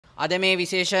අද මේ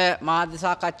විශේෂ මාධ්‍ය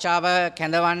සාකච්ඡාව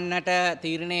කැඳවන්නට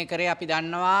තීරණය කරේ අපි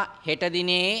දන්නවා හෙට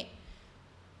දිනේ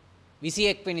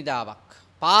 21 වෙනිදාවක්.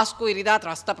 පාස්කු ඉරිදා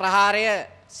ත්‍රස්ත ප්‍රහාරය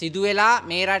සිදු වෙලා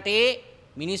මේ රටේ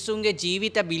මිනිස්සුන්ගේ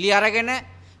ජීවිත බිලි අරගෙන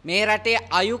මේ රටේ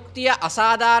අයුක්තිය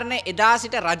අසාධාරණ එදා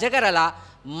සිට රජ කරලා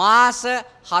මාස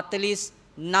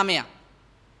 49ක්.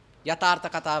 යථාර්ථ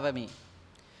කතාව මේ.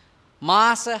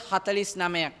 මාස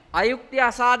 49ක් අයුක්තිය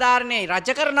අසාධාරණයි රජ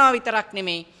කරනවා විතරක්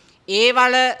නෙමෙයි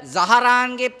ඒවල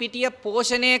සහරාන්ගේ පිටිය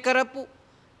පෝෂණය කරපු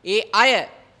ඒ අය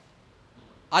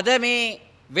අද මේ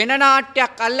වෙන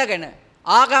නාට්‍යයක් අල්ලගෙන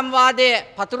ආගම්වාදය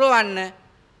පතුරවන්න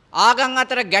ආගම්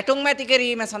අතර ගැටුම් ඇති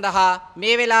කිරීම සඳහා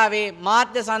මේ වෙලාවේ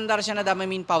මාධ්‍ය සංදර්ශන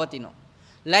දමමින් පවතිනවා.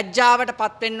 ලැජ්ජාවට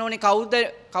පත් වෙන්න ඕනේ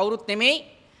කවුරුත් නෙමෙයි.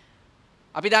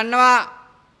 අපි දන්නවා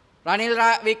රනිල්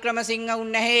වික්‍රමසිංහ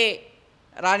උන්නැහේ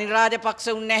රනිල් රාජපක්ෂ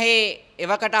උන්නැහේ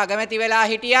එවකට අගමැති වෙලා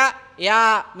හිටියා.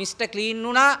 එයා මිස්ටර් ක්ලීන්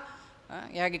වුණා.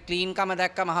 එයාගේ ක්ලීන් කම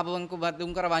දැක්කම මහබංකු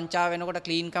බදුම් කර වංචා වෙනකොට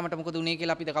ක්ලීන් කමට මොකද උනේ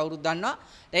කියලා අපිට කවුරුත් දන්නවා.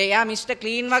 එයා මිස්ටර්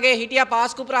ක්ලීන් වගේ හිටියා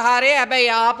පාස්කු ප්‍රහාරයේ. හැබැයි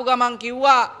ආපු ගමන්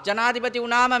කිව්වා ජනාධිපති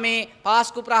වුණාම මේ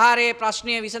පාස්කු ප්‍රහාරයේ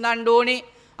ප්‍රශ්නය විසඳන්න ඕනේ.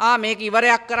 මේක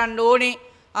ඉවරයක් කරන්න ඕනේ.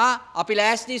 අපි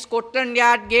ලෑස්ති ස්කොට්ලන්ඩ්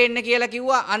යාඩ් ගේන්න කියලා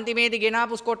කිව්වා. අන්තිමේදී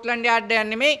ගෙනාපු ස්කොට්ලන්ඩ් යාඩ් යන්නේ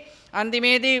නෙමෙයි.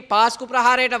 අන්තිමේදී පාස්කු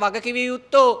ප්‍රහාරයට වගකිවිය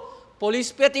යුත්තෝ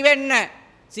පොලිස්පති වෙන්න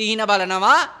සිහින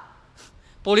බලනවා.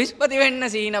 පොලිස්පති වෙන්න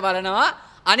සිහින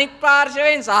බලනවා. අනික්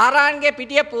පාර්ශවයෙන් සහරාන්ගේ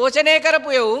පිටිය පෝෂණය කරපු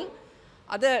යවුන්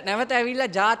අද නැවත ඇවිල්ලා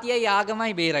ජාතියයි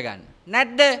ආගමයි බේරගන්න.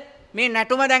 නැද්ද? මේ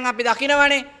නැටුම දැන් අපි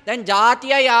දකිනවනේ. දැන්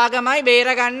ජාතියයි ආගමයි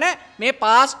බේරගන්න මේ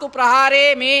පාස්කු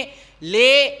ප්‍රහාරයේ මේ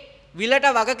ලේ විලට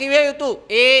වගකිවිය යුතු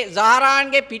ඒ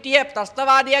සහරාන්ගේ පිටිය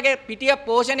ත්‍රස්තවාදියාගේ පිටිය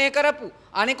පෝෂණය කරපු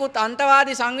අනිකුත්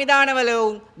අන්තවාදී සංවිධානවල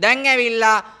වුන් දැන්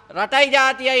ඇවිල්ලා රටයි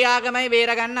ජාතියයි ආගමයි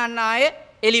බේරගන්න අන්න ආයේ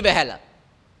එලි බැහැලා.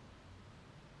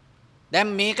 දැන්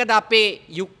මේකද අපේ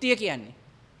යුක්තිය කියන්නේ.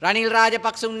 රනිල්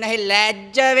රාජපක්ෂ උන්නැහි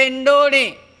ලැජ්ජ වෙන්න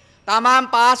ඕනේ. තමන්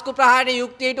පාස්කු ප්‍රහාරයේ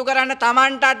යුක්තිය ඉටු කරන්න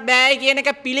තමන්ටත් බෑයි කියන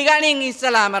එක පිළිගනින්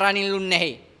ඉස්සලාම රනිල්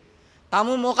උන්නැහි.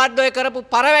 තමු මොකද්ද ඔය කරපු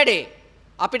පරවැඩේ?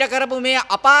 අපිට කරපු මේ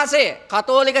අපාසය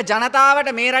කතෝලික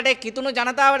ජනතාවට මේ රටේ කිතුණු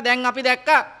ජනතාවට දැන් අපි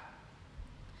දැක්කා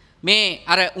මේ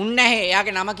අර උන්නැහි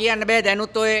එයාගේ නම කියන්න බෑ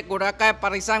දැනුත් ඔය ගොඩක් අය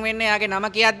පරිස්සම් වෙන්නේ එයාගේ නම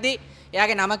කියද්දි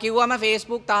එයාගේ නම කිව්වම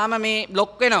Facebook තාම මේ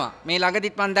බ්ලොක් වෙනවා. මේ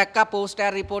ළඟදිත් මම දැක්කා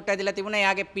පෝස්ටර් රිපෝට් ඇදලා තිබුණා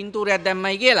එයාගේ පින්තූරයක්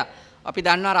දැම්මයි කියලා. අපි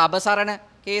දන්නවා අර අබසරණ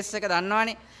කේස් එක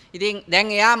දන්නවනේ. ඉතින් දැන්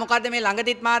එයා මොකද්ද මේ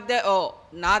ළඟදිත්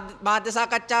මාධ්‍ය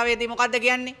සාකච්ඡාවේදී මොකද්ද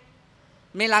කියන්නේ?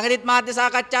 මේ ළඟදිත් මාධ්‍ය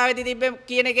සාකච්ඡාවේදී තිබ්බ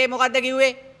කියන එකේ මොකද්ද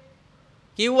කිව්වේ?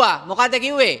 කිව්වා මොකද්ද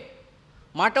කිව්වේ?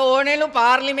 මට ඕනෙලු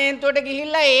පාර්ලිමේන්තුවට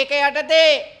ගිහිල්ලා ඒක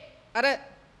යටතේ අර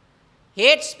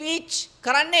හේට් ස්පීච්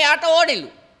කරන්න යට ඕනෙලු.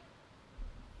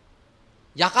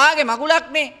 යකාගේ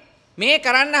මගුලක්නේ මේ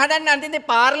කරන්න හදන්නේ අන්තිමේ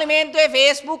පාර්ලිමේන්තුවේ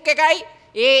Facebook එකයි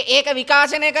ඒක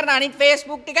විකාශනය කරන අනිත්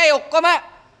Facebook ටිකයි ඔක්කොම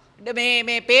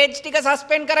මේ පේජ් ටික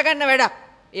සස්පෙන්ඩ් කරගන්න වැඩක්.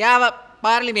 එයාව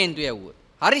පාර්ලිමේන්තුවේ යවුවා.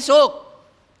 හරි ෂෝක්.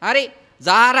 හරි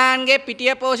සහරාන්ගේ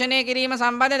පිටිය පෝෂණය කිරීම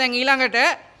සම්බන්ධ දැන් ඊළඟට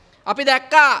අපි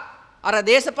දැක්කා අර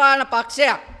දේශපාලන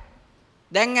පක්ෂයක්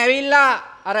දැන් ඇවිල්ලා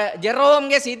අර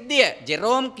ජෙරෝම්ගේ සිද්ධිය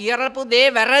ජෙරෝම් කියරපු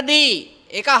දේ වැරදි.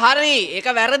 ඒක හරි. ඒක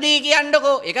වැරදි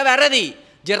කියන්නකෝ. ඒක වැරදි.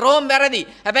 ජෙරෝම් වැරදි.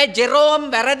 හැබැයි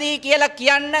ජෙරෝම් වැරදි කියලා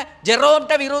කියන්න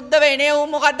ජෙරෝම්ට විරුද්ධව එනේ උන්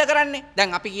මොකද්ද කරන්නේ?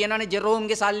 දැන් අපි කියනවානේ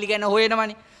ජෙරෝම්ගේ සල්ලි ගැන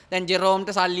හොයනවනේ. දැන් ජෙරෝම්ට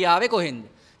සල්ලි ආවේ කොහෙන්ද?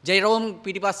 ජෙරෝම්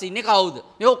පිටිපස්සේ ඉන්නේ කවුද?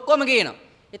 මේ ඔක්කොම කියනවා.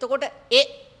 එතකොට ඒ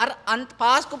අර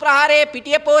පාස්කු ප්‍රහාරයේ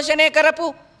පිටිය පෝෂණය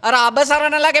කරපු අර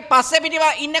අබසරණලගේ පස්සේ පිටිව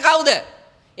ඉන්නේ කවුද?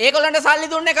 ඒගොල්ලන්ට සල්ලි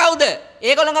දුන්නේ කවුද?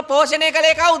 ඒගොල්ලන්ව පෝෂණය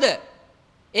කළේ කවුද?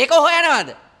 ඒක හොයනවාද?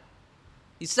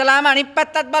 ඉස්සලාම අනිත්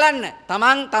පැත්තත් බලන්න.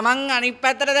 තමන් අනිත්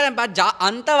පැත්තට දැන්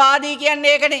අන්තවාදී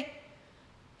කියන්නේ ඒකනේ.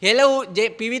 හෙළු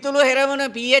පිවිතුළු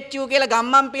හෙරවන PHU කියලා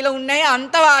ගම්මන් පිළ උන්නේ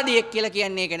අන්තවාදියෙක් කියලා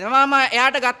කියන්නේ ඒකනේ. මම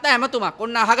එයාට ගත්ත හැමතුමක්.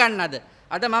 ඔන්න අහගන්නද?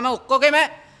 අද මම ඔක්කොගෙම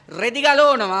රෙදි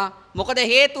ගලවනවා. මොකද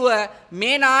හේතුව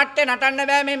මේ නාට්‍ය නටන්න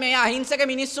බෑ මේ අහිංසක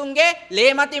මිනිස්සුන්ගේ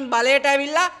ලේ මතින් බලයට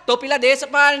ඇවිල්ලා තොපිලා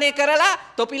දේශපාලනය කරලා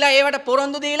තොපිලා ඒවට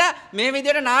පොරොන්දු දීලා මේ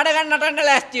විදියට නාටකම් නටන්න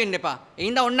ලෑස්ති වෙන්න එපා.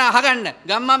 එහෙනම් ඔන්න අහගන්න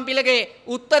ගම්මන් පිළගේ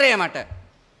උත්තරය මට.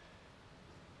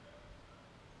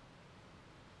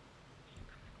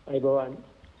 අයිබෝවන්.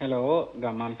 හෙලෝ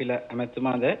ගම්මන් පිළ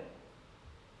ඇමතුමාද?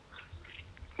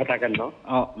 කතා කරනවා.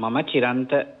 ඔව් මම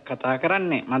චිරන්ත කතා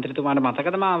කරන්නේ. මන්ත්‍රීතුමාට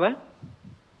මතකද මාව?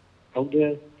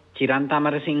 කවුද? චිරන්ත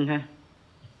අමරසිංහ.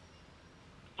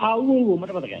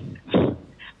 මට මතකයි.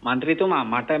 මන්ත්‍රීතුමා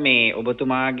මට මේ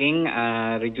ඔබතුමාගෙන්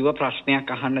ඍජුව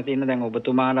ප්‍රශ්නයක් අහන්න තියෙන. දැන්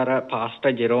ඔබතුමාලා අර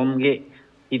පාස්ටර් ජෙරෝම්ගේ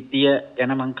සිද්ධිය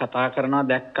ගැන මම කතා කරනවා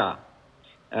දැක්කා.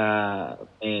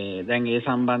 දැන් ඒ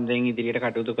සම්බන්ධයෙන් ඉදිරියට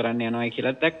කටයුතු කරන්න යනවා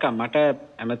කියලා දැක්කා. මට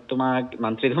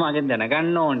මන්ත්‍රීතුමාගෙන්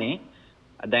දැනගන්න ඕනේ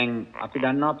දැන් අපි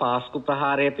දන්නවා පාස්කු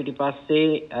ප්‍රහාරය පිටිපස්සේ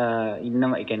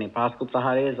ඉන්නවා. ඒ කියන්නේ පාස්කු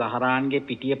ප්‍රහාරයේ සහරාන්ගේ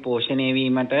පිටිය පෝෂණය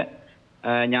වීමට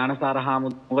ඥානසාර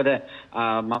මොකද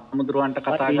මහමුදුරවන්ට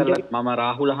කතා කරලා මම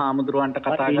රාහුල හාමුදුරුවන්ට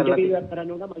කතා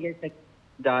කරලා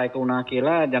දායක වුණා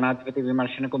කියලා ජනාධිපති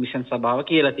විමර්ශන කොමිෂන් සභාව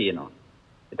කියලා තියෙනවා.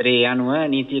 ඒතර ඒ අනුව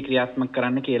නීතිය ක්‍රියාත්මක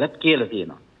කරන්න කියලා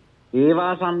තියෙනවා.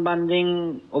 ඒවා සම්බන්ධයෙන්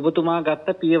ඔබතුමා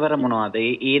ගත්ත පියවර මොනවද?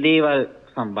 ඒ දේවල්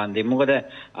සම්බන්ධයෙන් මොකද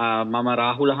මම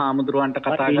රාහුල හාමුදුරුවන්ට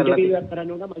කතා කරලා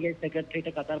කරන්න ඕන මගේ සෙක්‍රටරියට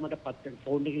කතා මට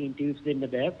ෆෝන් එකකින් ඉන්ටර්වියුස් දෙන්න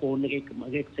බෑ. ෆෝන් එකේ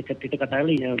මගේ සෙක්‍රටරියට කතා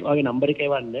කරලා ඔයාගේ නම්බර් එක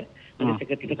එවන්න. මගේ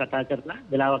සෙක්‍රටරියට කතා කරලා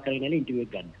වෙලාවක් කරගෙන ඉන්න ඉන්ටර්වියු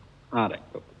එක ගන්න. හරි.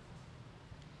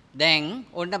 දැන්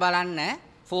ඔන්න බලන්න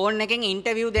ෆෝන් එකෙන්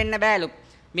ඉන්ටර්වියු දෙන්න බෑලු.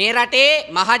 මේ රටේ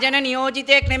මහජන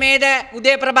නියෝජිතයෙක් නෙමේද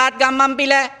උදේ ප්‍රභාත්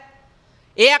ගම්මන්පිල?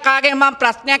 එයා කාගෙන් මම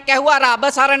ප්‍රශ්නයක් ඇහුවා අර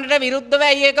අබසරණට විරුද්ධව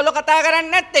ඇයි ඒගොල්ලෝ කතා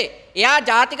කරන්නේ නැත්තේ? එයා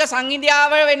ජාතික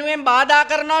සංහිඳියාව වෙනුවෙන් බාධා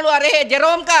කරනවලු අර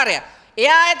ජෙරෝම් කාර්යය.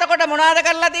 එයා එතකොට මොනවද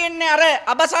කරලා තියන්නේ? අර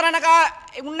අබසරණ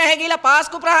උන්නේ ගිහලා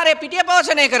පාස්කු ප්‍රහාරයේ පිටිය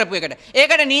පෝෂණය කරපු එකට.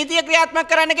 ඒකට නීතිය ක්‍රියාත්මක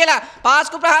කරන්න කියලා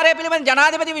පාස්කු ප්‍රහාරය පිළිබඳ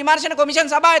ජනාධිපති විමර්ශන කොමිෂන්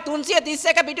සභාවේ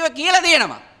 331 පිටුව කියලා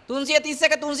දෙනවා.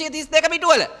 331 332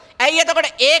 පිටුවල. ඇයි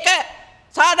එතකොට ඒක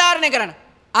සාධාරණ කරන්න?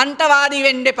 අන්තවාදී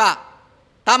වෙන්න එපා.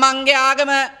 තමන්ගේ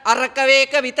ආගම අරක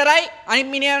වේක විතරයි අනිත්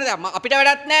මිනිහන අපිට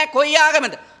වැඩක් නැහැ කොයි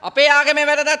ආගමද? අපේ ආගමේ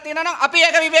වැරදක් තියෙනවා නම් අපි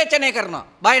ඒක විවේචනය කරනවා.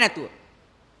 බය නැතුව.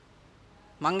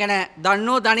 මං ගැන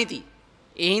දන්නෝ දනිති.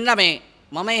 ඒ හින්දා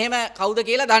මම එහෙම කවුද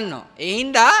කියලා දන්නවා. ඒ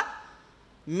හින්දා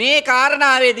මේ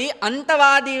කාරණාවේදී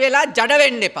අන්තවාදී වෙලා ජඩ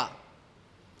වෙන්න එපා.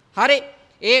 හරි.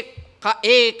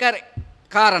 ඒක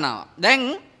කාරණාව. දැන්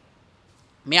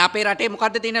මේ අපේ රටේ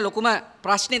මොකද්ද තියෙන ලොකුම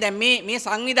ප්‍රශ්නේ? දැන් මේ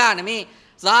සංවිධාන මේ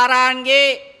සාරාන්ගේ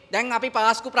දැන් අපි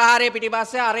පාස්කු ප්‍රහාරයේ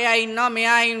පිටිපස්සේ අරයා ඉන්නවා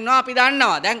මෙයා ඉන්නවා අපි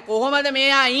දන්නවා. දැන් කොහොමද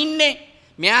මෙයා ඉන්නේ?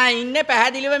 මෙයා ඉන්නේ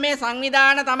පැහැදිලිව මේ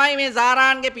සංවිධාන තමයි මේ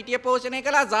සාරාන්ගේ පිටිය පෝෂණය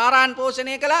කළා, සාරාන්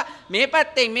පෝෂණය කළා. මේ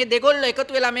පැත්තෙන් මේ දෙගොල්ලෝ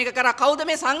එකතු වෙලා මේක කරා. කවුද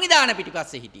මේ සංවිධාන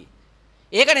පිටිපස්සේ හිටියේ?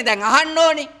 ඒකනේ දැන් අහන්න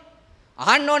ඕනේ.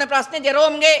 අහන්න ඕනේ ප්‍රශ්නේ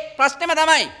ජෙරෝම්ගේ ප්‍රශ්නේම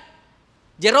තමයි.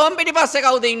 ජෙරෝම් පිටිපස්සේ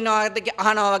කවුද ඉන්නවද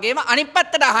අහනවා වගේම අනිත්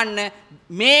පැත්තට අහන්න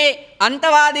මේ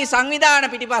අන්තවාදී සංවිධාන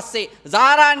පිටිපස්සේ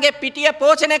සාරාන්ගේ පිටිය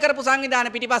පෝෂණය කරපු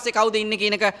සංවිධාන පිටිපස්සේ කවුද ඉන්නේ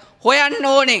කියන එක හොයන්න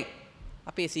ඕනේ.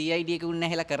 අපේ CID එක උන්න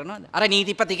ඇහෙලා කරනවද? අර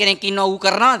නීතිපති කෙනෙක් ඉන්නව ඌ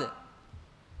කරනවද?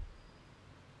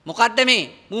 මොකද්ද මේ?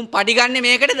 මුන් පඩි ගන්නෙ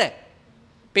මේකටද?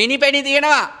 පෙනි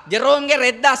තියෙනවා. ජෙරෝම්ගේ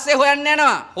රෙද්ද අස්සේ හොයන්න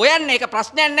යනවා. හොයන්නේ ඒක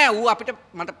ප්‍රශ්නයක් නෑ. ඌ අපිට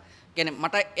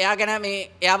මට එයා ගැන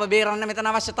මේ එයාව බේරන්න මෙතන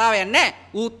අවශ්‍යතාවයක් නැහැ.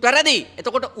 ඌත් වැරදි.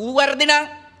 එතකොට ඌ වැරදි නම්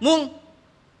මුන්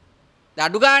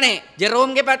අඩු ගානේ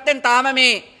ජෙරෝම්ගේ පැත්තෙන් තාම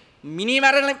මේ මිනි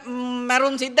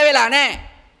මැරුම් සිද්ධ වෙලා නැහැ.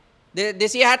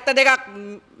 272ක්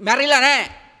මැරිලා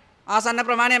නැහැ. ආසන්න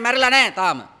ප්‍රමාණයක් මැරිලා නැහැ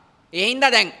තාම. ඒ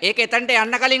හින්දා දැන් ඒක එතනට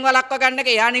යන්න කලින් වලක්ව ගන්න එක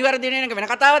යා නිවැරදි වෙන එක වෙන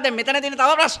කතාවක්. දැන් මෙතන තියෙන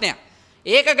තව ප්‍රශ්නයක්.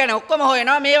 ඒක ගැන ඔක්කොම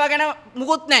හොයනවා මේවා ගැන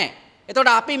මුකුත් නැහැ. එතකොට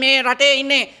අපි මේ රටේ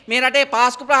ඉන්නේ මේ රටේ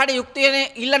පාස්කු ප්‍රහාරයේ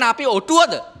යුක්තියනේ ඉල්ලන අපි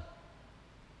ඔටුවද?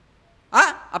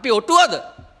 අපි ඔටුවද?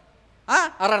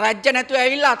 අර රාජ්‍ය නැතුව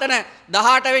ඇවිල්ලා අතන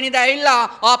 18 වෙනිදා ඇවිල්ලා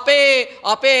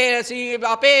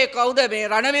අපේ කවුද මේ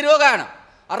රණවිරුව ගන්න.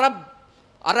 අර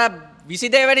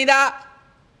 22 වෙනිදා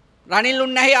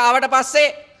රනිල්ලුන් නැහි ආවට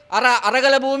පස්සේ අර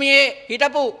අරගල භූමියේ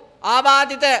හිටපු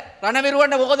ආබාධිත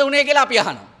රණවිරුවන්ට මොකද වුනේ කියලා අපි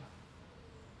අහනවා.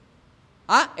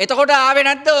 එතකොට ආවේ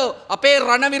නැද්ද අපේ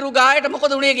රණවිරු ගායට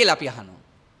මොකද උනේ කියලා අපි අහනවා.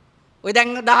 ඔය දැන්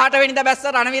 18 වෙනිදා බැස්ස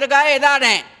රණවිරු ගාය එදා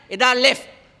නැහැ. එදා left.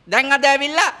 දැන් අද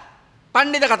ඇවිල්ලා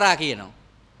පණ්ඩිත කතා කියනවා.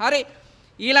 හරි.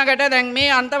 ඊළඟට දැන්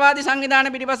මේ අන්තවාදී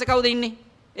සංවිධාන පිටිපස්සේ කවුද ඉන්නේ?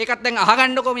 ඒකත් දැන්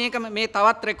අහගන්නකො මේක මේ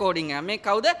තවත් රෙකෝඩින් එක. මේ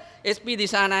කවුද? SP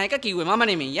දිසානායක කිව්වේ මම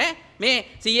නෙමෙයි ඈ. මේ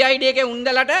CID එකේ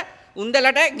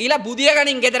උන්දලට ගිලා බුදිය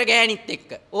ගනින් ගෙදර ගෑනිත් එක්ක.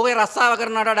 ඕකේ රස්සාව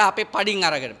කරනවට වඩා අපේ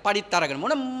පඩිත් අරගෙන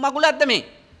මොන මගුලක්ද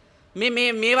මේ?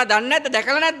 මේවා දන්නේ නැද්ද?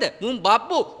 දැකලා නැද්ද? මුන්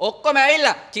බබ්බු ඔක්කොම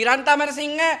ඇවිල්ලා චිරන්ත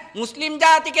අමරසිංහ මුස්ලිම්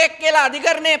ජාතිකයෙක් කියලා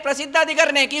අධිකරණයේ ප්‍රසිද්ධ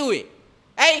අධිකරණයේ කිව්වේ.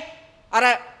 ඇයි? අර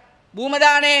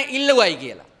භූමදානේ ඉල්ලුවයි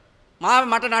කියලා.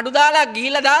 මට නඩු දාලා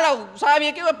ගිහිල්ලා දාලා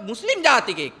උසාවිය කිව්ව මුස්ලිම්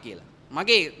ජාතිකයෙක් කියලා.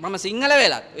 මම සිංහල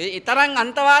වෙලත් ඒ තරම්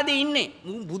අන්තවාදී ඉන්නේ.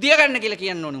 බුදිය ගන්න කියලා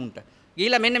කියන්න ඕනේ උන්ට.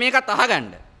 ගිහිල්ලා මෙන්න මේකත්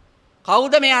අහගන්න.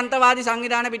 කවුද මේ අන්තවාදී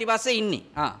සංවිධාන පිටිපස්සේ ඉන්නේ?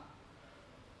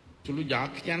 සුළු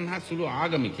ජාතිකයන් හා සුළු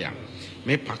ආගමිකයන්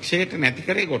මේ පක්ෂයට නැති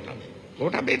කරේ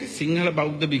ගෝඨාභයට සිංහල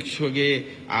බෞද්ධ භික්ෂුවගේ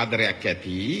ආදරයක්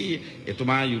ඇති.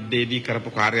 එතුමා යුද්ධයේදී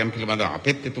කරපු කාර්යයන් පිළිබඳව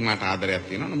අපෙත් එතුමාට ආදරයක්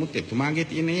තියෙනවා. නමුත් එතුමාගේ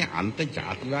තියෙන මේ අන්ත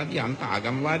ජාතිවාදී අන්ත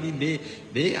ආගම්වාදී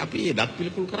දේ අපි දත්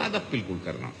පිළිකුල්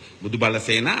කරනවා. බුදු බල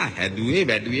සේනා හැදුවේ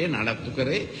වැඩුවේ නඩත්තු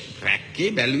කරේ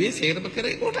රැක්කේ බැලුවේ සේරම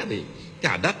කරේ ගෝඨාභය.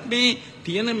 අදත් මේ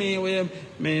තියෙන මේ ඔය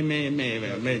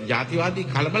මේ ජාතිවාදී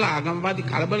කලබල ආගම්වාදී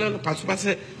කලබල පසුපස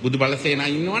බුදු බල සේනා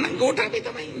ඉන්නවනම් ගෝඨාභය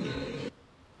තමයි ඉන්නේ.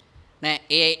 නෑ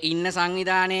ඒ ඉන්න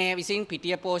සංවිධානයේ විසින්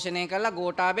පිටිය පෝෂණය කරලා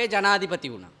ගෝඨාභය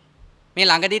ජනාධිපති වුණා. මේ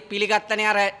ළඟදිත් පිළිගත්තනේ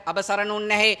අර අබසරණුන්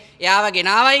නැහැ එයාව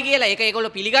ගෙනාවයි කියලා. ඒක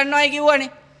ඒගොල්ලෝ පිළිගන්නවයි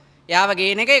කිව්වනේ. එයාව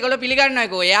ගේන එක ඒගොල්ලෝ පිළිගන්නවයි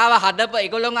කිව්වා. එයාව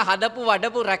ඒගොල්ලොන්ව හදපු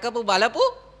වඩපු රැකපු බලපු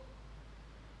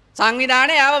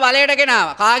සංවිධානය එයාව බලයට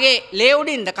ගෙනාවා. කාගේ ලේ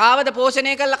උඩින්ද? කාවද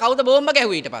පෝෂණය කළා? කවුද බෝම්බ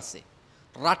ගැහුවේ ඊට පස්සේ?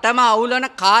 රටම අවුලන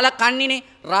කාල කන්නිනේ.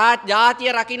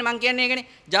 ජාතිය රකින්න මං කියන්නේ ඒකනේ.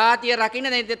 ජාතිය රකින්න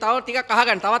දැන් තව ටිකක්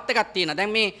අහගන්න. තවත් එකක් තියෙනවා.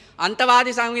 දැන් මේ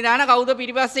අන්තවාදී සංවිධාන කවුද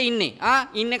පිටිපස්සේ ඉන්නේ?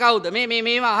 ඉන්නේ කවුද?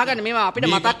 මේවා අහගන්න. මේවා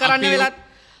අපිට මතක් කරන්න වෙලාත්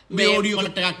මේ ඔඩියෝ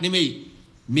කලට එකක් නෙමෙයි.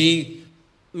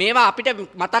 මේවා අපිට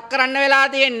මතක් කරන්න වෙලා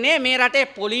තියෙන්නේ මේ රටේ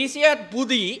පොලිසිය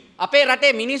බුදි අපේ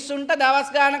රටේ මිනිස්සුන්ට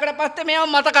දවස් ගානකට පස්සේ මේව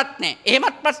මතකත් නැහැ.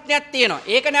 එහෙමත් ප්‍රශ්නයක් තියෙනවා.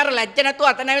 ඒකනේ අර ලැජ්ජ නැතුව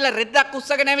අත නැවිලා රෙද්දක්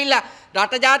උස්සගෙන ඇවිල්ලා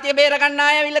රට ජාතිය බේර ගන්න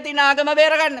ආය ඇවිල්ලා තියෙන ආගම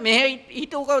බේර ගන්න. මෙහෙ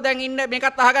හිටුකෝ දැන් ඉන්න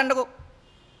මේකත් අහගන්නකෝ.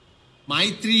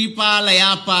 මෛත්‍රීපාල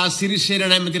යාපා සිරිසේන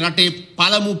නැමැති රටේ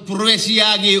පළමු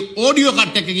පුරවැසියාගේ ඔඩියෝ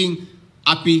කට් එකකින්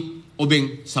අපි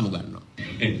ඔබෙන් සමුගන්නවා.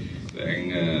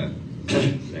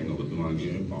 දැන් ඔබතුමා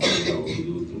කියන්නේ පෞද්ගලික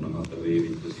අවුරුදු 3-4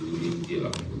 වෙච්ච සිදුවීම්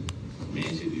කියලා.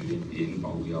 මේ සිදුවීම් තියෙන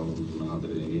පෞද්ගලික අවුරුදු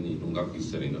 3-4 නෙවෙයි නුඟක්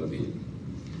ඉස්සර ඉඳලා තියෙනවා.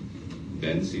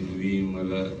 දැන් සිදුවීම්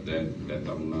වල දැන්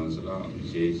තමුන්නාසලා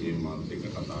විශේෂයෙන් මාත් එක්ක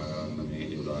කතා කරන්න මේ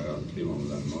යොදාගත්තේ මම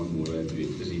දන්නවා නුවර ඇති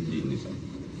වෙච්ච සිද්ධීන් නිසා.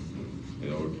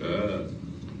 ඒකට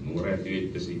නුවර ඇති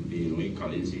වෙච්ච සිද්ධීනුයි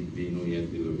කලින් සිද්ධීනුයි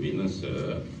ඇතුළු වෙනස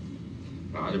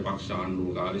රාජපක්ෂ ආණ්ඩුව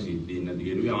කාලේ සිද්ධීන් නැති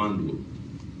කෙරුවේ ආණ්ඩුව.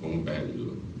 කොහොම පැහැදිලිව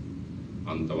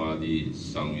අන්තවාදී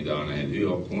සංවිධාන හැදුවේ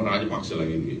ඔක්කොම රාජපක්ෂලා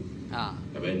ගෙනුවේ.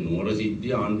 හැබැයි නුවර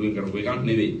සිද්ධිය ආණ්ඩුවෙන් කරපු එකක්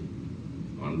නෙවෙයි.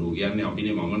 ආණ්ඩුව කියන්නේ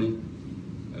අපිනේ මමනේ.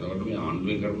 එතකොට මේ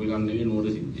ආණ්ඩුවෙන් කරපු එකක් නෙවෙයි නුවර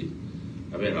සිද්ධිය.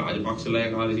 හැබැයි රාජපක්ෂලා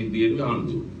කාලේ සිද්ධිය ගෙනුවේ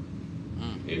ආණ්ඩුව.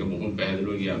 ඒක මොකක්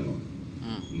පැහැදිලිව කියනවා.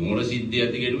 නුවර සිද්ධිය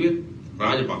ඇති ගෙනුවේ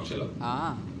රාජපක්ෂලා.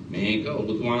 මේක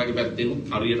ඔබතුමාලගේ පැත්තෙන්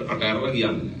හරියට කට ඇරලා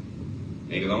කියන්නේ නැහැ.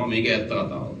 මේක තමයි මේකේ ඇත්ත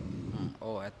කතාව.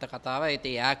 ඇත්ත කතාව ඒත්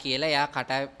එයා කියලා එයා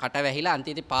කට වැහිලා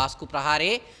අන්තිමට පාස්කු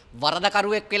ප්‍රහාරයේ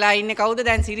වරදකරුවෙක් වෙලා ඉන්නේ කවුද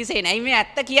දැන් සිරිසේන. ඇයි මේ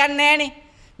ඇත්ත කියන්නේ නැහනේ?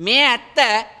 මේ ඇත්ත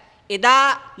එදා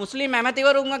මුස්ලිම්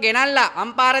ඇමතිවරුන්ව ගෙනල්ලා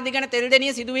අම්පාර දිගන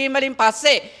තෙල්දෙනිය සිදුවීම් වලින්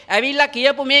පස්සේ ඇවිල්ලා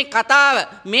කියපු මේ කතාව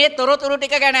මේ තොරතුරු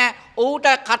ටික ගැන ඌට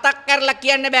කතක් කරලා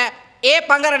කියන්න බෑ. ඒ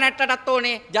පංගර නැට්ටටත්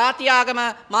ඕනේ ಜಾති ආගම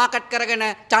මාකට් කරගෙන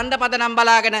ඡන්ද පදනම්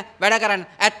බලාගෙන වැඩ කරන්න.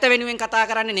 ඇත්ත වෙනුවෙන් කතා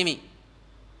කරන්නේ නෙමෙයි.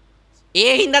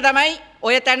 ඒ හින්දා තමයි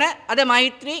ඔය තැන අද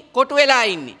මෛත්‍රී කොටු වෙලා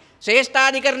ඉන්නේ.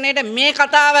 ශ්‍රේෂ්ඨාධිකරණයට මේ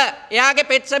කතාව එයාගේ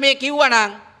පෙත්සමේ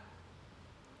කිව්වනම්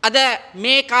අද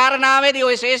මේ කාරණාවේදී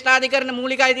ඔය ශ්‍රේෂ්ඨාධිකරණ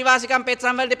මූලික අයිතිවාසිකම්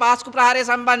පෙත්සම් වලදී පාස්කු ප්‍රහාරය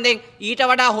සම්බන්ධයෙන් ඊට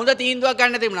වඩා හොඳ තීන්දුවක්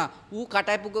ගන්න තිබුණා. ඌ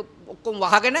කටයපු ඔක්කොම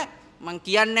වහගෙන මං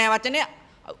කියන්නේ වචනේ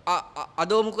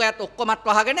අදෝමුකයත් ඔක්කොමත්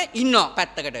වහගෙන ඉන්නවා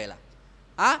පැත්තකට වෙලා.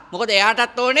 මොකද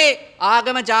එයාටත් ඕනේ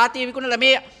ආගම ජාතිය විකුණලා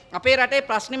මේ අපේ රටේ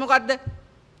ප්‍රශ්නේ මොකද්ද?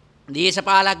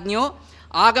 දේශපාලඥයෝ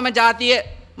ආගම ජාතිය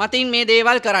මතින් මේ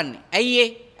දේවල් කරන්නේ.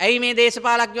 ඇයි මේ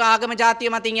දේශපාලඥයෝ ආගම ජාතිය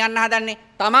මතින් යන්න හදන්නේ?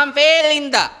 Taman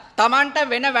ෆේලින්දා. Tamanට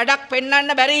වෙන වැඩක්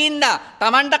පෙන්වන්න බැරි හින්දා.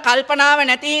 Tamanට කල්පනාව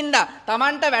නැති හින්දා.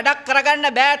 Tamanට වැඩක්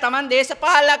කරගන්න බෑ. Taman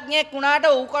දේශපාලඥයෙක් වුණාට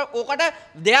ඕකට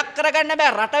දෙයක් කරගන්න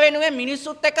බෑ. රට වෙනුවෙන්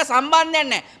මිනිස්සුත් එක්ක සම්බන්ධයක්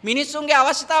නැහැ. මිනිස්සුන්ගේ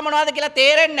අවශ්‍යතාව මොනවද කියලා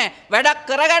තේරෙන්නේ නැහැ. වැඩක්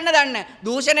කරගන්න දන්නේ නැහැ.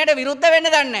 දූෂණයට විරුද්ධ වෙන්න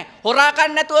දන්නේ නැහැ. හොරා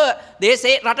කන්න නැතුව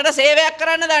රටට සේවයක්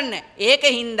කරන්න දන්නේ නැහැ.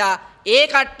 ඒකින්දා ඒ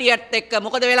කට්ටියත් එක්ක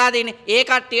මොකද වෙලා දෙන්නේ? ඒ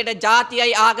කට්ටියට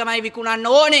ජාතියයි ආගමයි විකුණන්න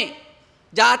ඕනේ.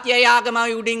 ජාතියයි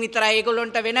ආගමයි උඩින් විතරයි.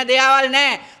 ඒගොල්ලොන්ට වෙන දේවල්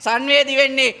නැහැ. සංවේදී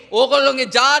වෙන්නේ ඕගොල්ලොන්ගේ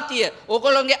ජාතිය,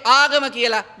 ඕගොල්ලොන්ගේ ආගම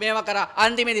කියලා මේවා කරා.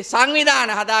 අන්තිමේදී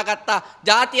සංවිධාන හදාගත්තා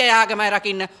ජාතියයි ආගමයි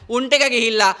රකින්න. උන්ට එක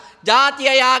ගිහිල්ලා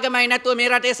ජාතියයි ආගමයි නැතුව මේ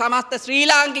රටේ සමස්ත ශ්‍රී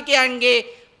ලාංකිකයන්ගේ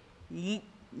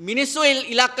මිනිස්සු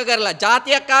ඉලක්ක කරලා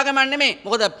ජාතියක් ආගමක් නෙමෙයි.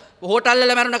 මොකද හෝටල්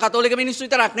වල මැරුණ කතෝලික මිනිස්සු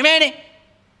විතරක් නෙමෙයිනේ.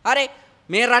 හරි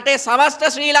මේ රටේ සමස්ත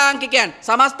ශ්‍රී ලාංකිකයන්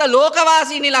සමස්ත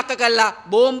ලෝකවාසීන් ඉලක්ක කළා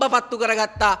බෝම්බ පත්තු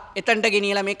කරගත්තා. එතනට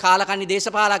ගෙනියලා මේ කාලකන්ණි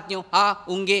දේශපාලඥයෝ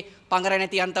උන්ගේ පංගර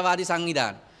නැති අන්තවාදී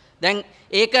සංවිධාන. දැන්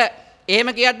ඒක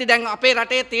එහෙම කියද්දි දැන් අපේ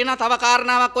රටේ තියෙන තව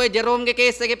කාරණාවක් ඔය ජෙරෝම්ගේ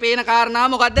කේස් එකේ පේන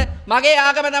කාරණාව මොකද්ද? මගේ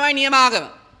ආගම තමයි නියම ආගම.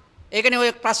 ඒකනේ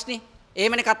ඔය ප්‍රශ්නේ.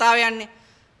 එහෙමනේ කතාව යන්නේ.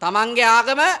 තමන්ගේ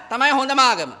ආගම තමයි හොඳම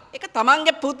ආගම. ඒක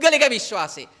තමන්ගේ පුද්ගලික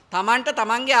විශ්වාසය. තමන්ට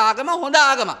තමන්ගේ ආගම හොඳ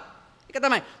ආගමක්. ඒක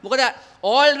තමයි. මොකද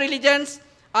all religions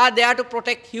are there to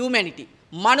protect humanity.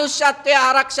 මනුෂ්‍යත්වය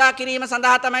ආරක්ෂා කිරීම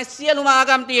සඳහා තමයි සියලුම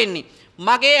ආගම් තියෙන්නේ.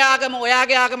 මගේ ආගම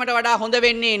ඔයාගේ ආගමට වඩා හොඳ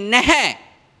වෙන්නේ නැහැ.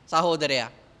 සහෝදරයා.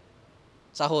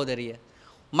 සහෝදරිය.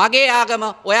 මගේ ආගම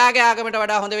ඔයාගේ ආගමට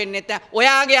වඩා හොඳ වෙන්නේ නැහැ.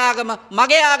 ඔයාගේ ආගම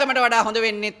මගේ ආගමට වඩා හොඳ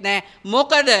වෙන්නේ නැහැ.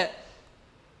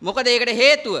 මොකද ඒකට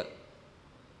හේතුව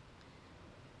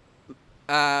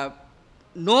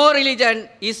no religion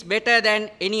is better than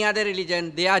any other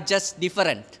religion. They are just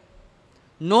different.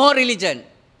 No religion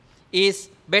is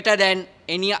better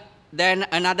than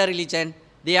another religion.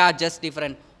 They are just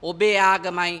different. ඔබේ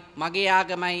ආගමයි මගේ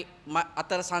ආගමයි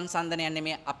අතර සංසන්දනයක්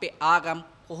නෙමෙයි. අපේ ආගම්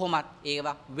කොහොමත්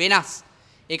ඒවා වෙනස්.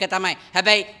 ඒක තමයි.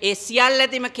 හැබැයි ඒ සියල්ල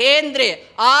ඇතිම කේන්ද්‍රය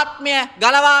ආත්මය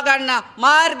ගලවා ගන්න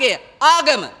මාර්ගය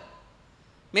ආගම.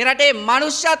 මේ රටේ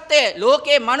මනුෂ්‍යත්වය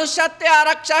ලෝකේ මනුෂ්‍යත්වය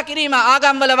ආරක්ෂා කිරීම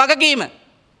ආගම්වල වගකීම.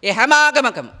 ඒ හැම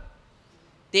ආගමකම.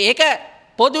 ඉතින් ඒක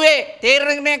පොදුවේ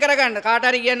තීරණය කරගන්න කාට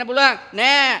හරි කියන්න පුළුවන්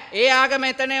නෑ ඒ ආගම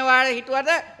එතන වාඩි හිටුවට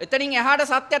එතනින් එහාට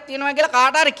සත්‍යයක් තියෙනවා කියලා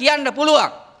කාට හරි කියන්න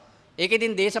පුළුවන්. ඒක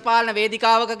ඉතින් දේශපාලන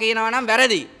වේදිකාවක කියනවා නම්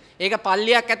වැරදි. ඒක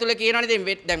පල්ලියක් ඇතුලේ කියනවනේ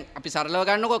ඉතින් දැන් අපි සරලව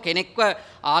ගන්නකො කෙනෙක්ව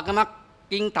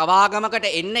ආගමකින් තව ආගමකට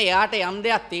එන්න එයාට යම්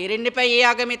දෙයක් තේරෙන්න එපා ඒ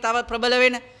ආගමේ තව ප්‍රබල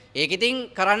වෙන. ඒක ඉතින්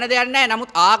කරන්න දෙයක් නැහැ.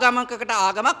 නමුත් ආගමකකට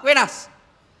ආගමක් වෙනස්.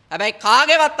 හැබැයි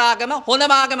කාගේවත් ආගම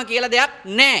හොඳම ආගම කියලා දෙයක්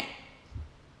නැහැ.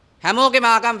 හැමෝගේම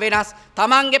ආගම් වෙනස්.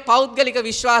 තමන්ගේ පෞද්ගලික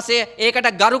විශ්වාසය ඒකට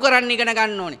ගරු කරන්න ඉගෙන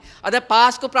ගන්න ඕනේ. අද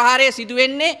පාස්කු ප්‍රහාරය සිදු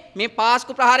වෙන්නේ මේ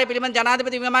පාස්කු ප්‍රහාරය පිළිබඳ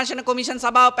ජනාධිපති විමර්ශන කොමිෂන්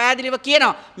සභාව පැහැදිලිව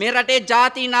කියනවා. මේ රටේ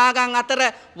ජාතීන් ආගම් අතර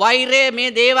වෛරය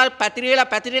මේ දේවල්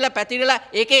පැතිරිලා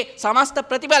ඒකේ සමස්ත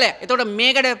ප්‍රතිඵලය. එතකොට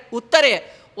මේකට උත්තරය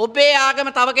ඔබේ ආගම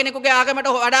තව කෙනෙකුගේ ආගමට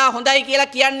වඩා හොඳයි කියලා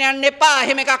කියන්න යන්න එපා.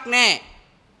 එහෙම එකක් නැහැ.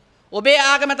 ඔබේ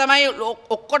ආගම තමයි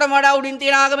ඔක්කොටම වඩා උඩින්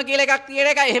තියෙන ආගම කියලා එකක් තියෙන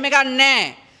එක එහෙම එකක්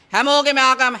නැහැ. හැමෝගේම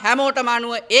ආගම හැමෝටම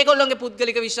අනුව ඒගොල්ලොන්ගේ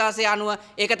පුද්ගලික විශ්වාසය අනුව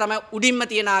ඒක තමයි උඩින්ම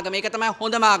තියෙන ආගම. ඒක තමයි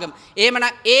හොඳම ආගම. එහෙමනම්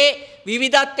ඒ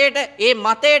විවිධත්වයට, ඒ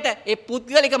මතයට, ඒ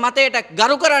පුද්ගලික මතයට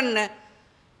ගරු කරන්න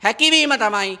හැකියවීම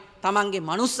තමයි තමන්ගේ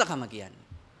මනුස්සකම කියන්නේ.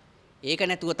 ඒක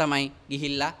නැතුව තමයි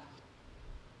ගිහිල්ලා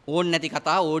ඕන් නැති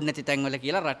කතා ඕන් නැති තැන්වල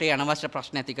කියලා රටේ අනවශ්‍ය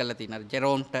ප්‍රශ්න ඇති කරලා තියෙනවා.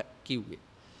 ජෙරෝම්ට කිව්වේ.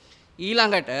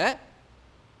 ඊළඟට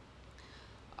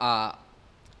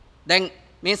දැන්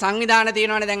මේ සංවිධාන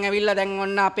තියෙනවනේ දැන් ඇවිල්ලා දැන්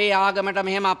ඔන්න අපේ ආගමට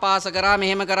මෙහෙම අපහාස කරා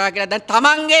මෙහෙම කරා කියලා දැන්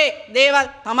තමන්ගේ දේවල්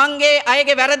තමන්ගේ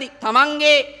අයගේ වැරදි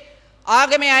තමන්ගේ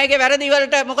ආගමේ අයගේ වැරදි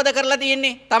වලට මොකද කරලා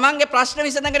තියෙන්නේ තමන්ගේ ප්‍රශ්න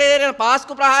විසඳගෙන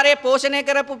පාස්කු ප්‍රහාරයේ පෝෂණය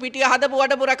කරපු පිටිය හදපු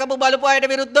වඩපු රකපු බලපු අයට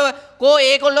විරුද්ධව කෝ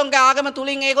ඒගොල්ලොන්ගේ ආගම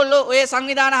තුලින් ඒගොල්ලෝ ඔය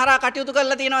සංවිධාන හරහා කටයුතු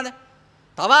කරලා තියෙනවද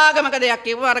තව ආගමක දෙයක්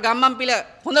කියපුවා අර ගම්මන්පිල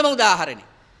හොඳම උදාහරණේ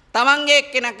තමන්ගේ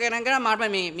එක්කෙනෙක් කරගෙන මම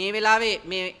මේ වෙලාවේ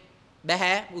මේ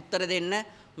බෑ උත්තර දෙන්න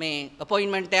මේ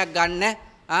අපොයින්ට්මන්ට් එකක් ගන්න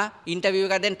ඉන්ටර්විව්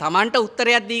එකක් දෙන්න තමන්ට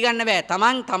උත්තරයක් දී ගන්න බෑ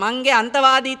තමන්ගේ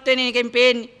අන්තවාදීත්වනේ එකෙන්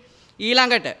පේන්නේ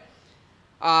ඊළඟට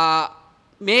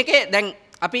මේකේ දැන්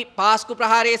අපි පාස්කු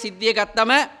ප්‍රහාරයේ සිද්ධිය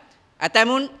ගත්තම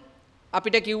ඇතමුන්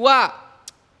අපිට කිව්වා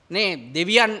නේ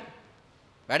දෙවියන්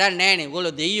වැඩක් නැහැනේ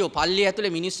ඕගොල්ලෝ දෙයියෝ පල්ලිය ඇතුලේ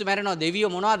මිනිස්සු මැරෙනවා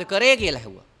දෙවියෝ මොනවද කරේ කියලා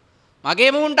ඇහුවා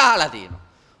මගේ මුන්ට අහලා තියෙනවා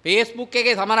Facebook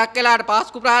එකේ සමරක් වෙලාට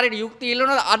පාස්කු ප්‍රහාරයට යුක්ති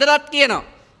ඉල්ලනවා අදටත් කියනවා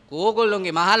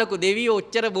ඕගොල්ලොන්ගේ මහලොකු දෙවියෝ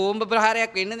ඔච්චර බෝම්බ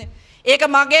ප්‍රහාරයක් වෙන්නද ඒක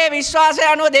මගේ විශ්වාසය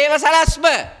අනුව දේව සලස්ම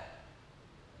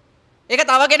ඒක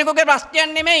තව කෙනෙකුගේ ප්‍රශ්නයක්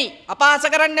නෙමෙයි අපහාස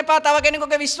කරන්න එපා තව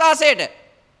කෙනෙකුගේ විශ්වාසයට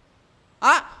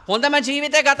හොඳම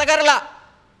ජීවිතය ගත කරලා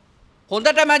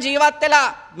හොඳටම ජීවත් වෙලා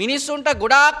මිනිස්සුන්ට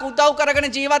ගොඩාක් උදව් කරගෙන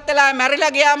ජීවත් වෙලා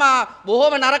මැරිලා ගියාම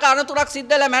බොහොම නරක අනතුරක් සිද්ධ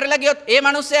වෙලා මැරිලා ගියොත් ඒ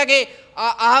මිනිස්සයාගේ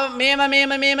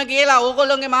මේම කියලා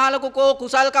ඕගොල්ලොන්ගේ මහලොකු කෝ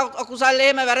කුසල් අකුසල්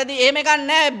එහෙම වැරදි එහෙම එකක්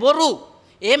නැහැ බොරු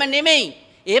එහෙම නෙමෙයි.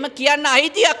 එහෙම කියන්න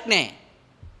අයිතියක් නැහැ.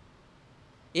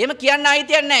 එහෙම කියන්න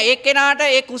අයිතියක් නැහැ. ඒ කෙනාට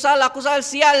ඒ කුසල් අකුසල්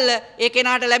සියල්ල ඒ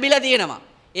කෙනාට ලැබිලා තියෙනවා.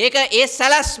 ඒක ඒ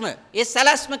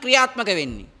සැලැස්ම ක්‍රියාත්මක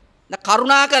වෙන්නේ.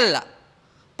 කරුණා කළා.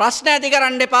 ප්‍රශ්න ඇති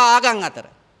කරන්න එපා ආගම් අතර.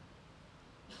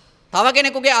 තව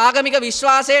කෙනෙකුගේ ආගමික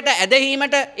විශ්වාසයට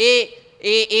ඇදහිීමට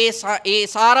ඒ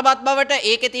සාරවත් බවට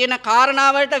ඒකේ තියෙන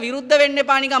කාරණාවලට විරුද්ධ වෙන්න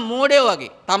එපා නිකන් මෝඩයෝ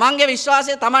වගේ. තමන්ගේ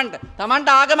විශ්වාසය තමන්ට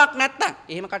ආගමක් නැත්තම්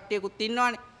එහෙම කට්ටියකුත්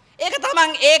ඉන්නවනේ.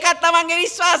 ඒකත් තමන්ගේ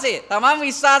විශ්වාසය. තමන්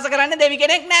විශ්වාස කරන්නේ දෙවි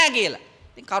කෙනෙක් නෑ කියලා.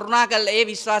 ඉතින් කරුණා කරලා ඒ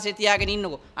විශ්වාසය තියාගෙන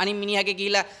ඉන්නකෝ. අනිත් මිනිහගේ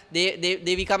කියලා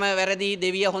දෙවිකම වැරදි,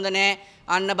 දෙවිය හොඳ නෑ.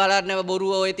 අන්න බලන්න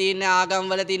බොරුව ඔය තියෙන ආගම්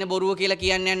වල තියෙන බොරුව කියලා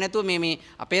කියන්නේ නැතුව මේ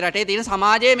අපේ රටේ තියෙන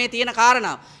සමාජයේ මේ තියෙන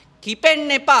කාරණා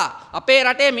කිපෙන්න එපා. අපේ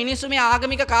රටේ මිනිස්සු මේ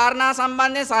ආගමික කාරණා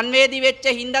සම්බන්ධයෙන් සංවේදී වෙච්ච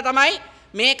හින්දා තමයි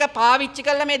මේක පාවිච්චි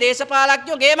කරලා මේ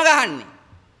දේශපාලඥයෝ ගේම ගහන්නේ.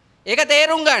 ඒක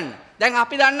තේරුම් ගන්න. දැන්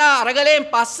අපි දන්නා අරගලයෙන්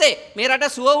පස්සේ මේ රට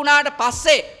සුව වුණාට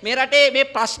පස්සේ මේ රටේ මේ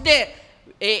ප්‍රශ්නේ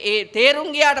ඒ තේරුම්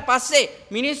ගියාට පස්සේ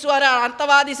මිනිස්සු අර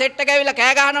අන්තවාදී සෙට් එක ඇවිල්ලා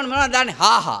කෑ ගහනවනේ මොනවද දාන්නේ?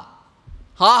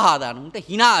 හාහා දාන උන්ට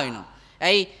hina වෙනවා.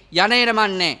 ඇයි යන්නේර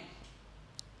මන්නේ.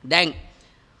 දැන්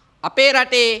අපේ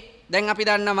රටේ දැන් අපි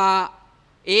දන්නවා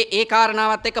ඒ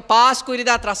කාරණාවත් එක්ක පාස්කු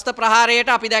ඉරිදා ත්‍රස්ත ප්‍රහාරයට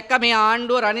අපි දැක්ක මේ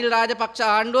ආණ්ඩුව රනිල් රාජපක්ෂ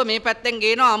ආණ්ඩුව මේ පැත්තෙන්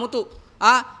ගේනවා අමුතු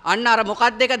අන්න අර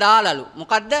මොකක්ද එක දාලලු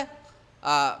මොකද්ද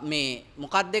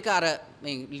මොකක්ද එක අර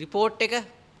මේ රිපෝට් එක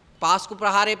පාස්කු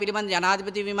ප්‍රහාරය පිළිබඳ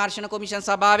ජනාධිපති විමර්ශන කොමිෂන්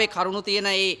සභාවේ කරුණු තියෙන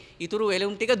ඒ ඉතුරු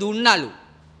වෙලුම් ටික දුන්නලු.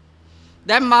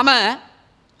 දැන් මම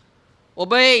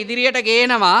ඔබ ඉදිරියට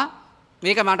ගේනවා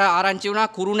මේක මට ආරංචි වුණා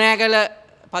කුරුණෑගල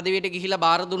පදවියට ගිහිලා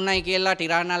බාර දුන්නයි කියලා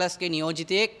ටිරානලස්ගේ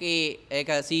නියෝජිතයෙක් ඒක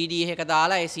CD එක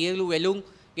දාලා ඒ සියලු වෙලුම්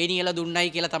ගෙනියලා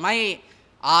දුන්නයි කියලා තමයි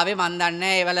ආවේ. මන් දන්නේ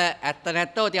නැහැ ඒවල ඇත්ත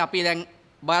නැත්තෝ. ඉතින් අපි දැන්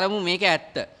බලමු මේක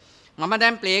ඇත්ත. මම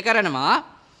දැන් ප්ලේ කරනවා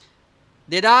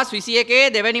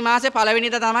 2021 දෙවැනි මාසේ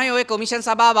පළවෙනිදා තමයි ওই කොමිෂන්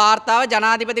සභා වාර්තාව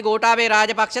ජනාධිපති ගෝඨාභය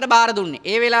රාජපක්ෂට බාර දුන්නේ.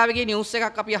 ඒ වෙලාවේ ගිය නිවුස්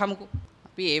එකක් අපි අහමුකෝ.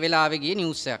 අපි ඒ වෙලාවේ ගිය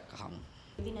නිවුස් එකක් අහමු.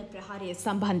 දින ප්‍රහාරය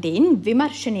සම්බන්ධයෙන්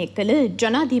විමර්ශනය කළ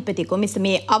ජනාධිපති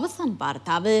කොමිසමේ අවසන්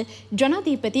වාර්තාව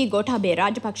ජනාධිපති ගෝඨාභය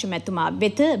රාජපක්ෂ මැතිතුමා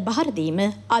වෙත බහර දීම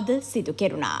අද සිදු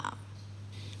කෙරුණා.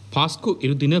 පාස්කු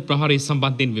ඉරුදින ප්‍රහාරය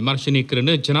සම්බන්ධයෙන් විමර්ශනය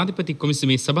කරන ජනාධිපති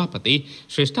කොමිසමේ සභාපති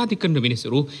ශ්‍රේෂ්ඨාධිකරණ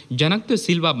විනිසුරු ජනක්ත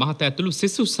සිල්වා මහතා ඇතුළු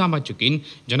සෙසු සමාජිකින්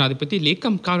ජනාධිපති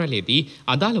ලේකම් කාර්යාලයේදී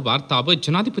අදාළ වාර්තාව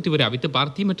ජනාධිපතිවරයා වෙත බාර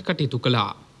දීමට කටයුතු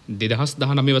කළා.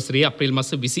 2019 වසරේ අප්‍රේල් මාස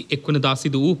 21 වනදා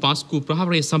සිදු වූ පාස්කු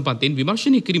ප්‍රහාරය සම්බන්ධයෙන්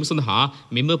විමර්ශනය කිරීම සඳහා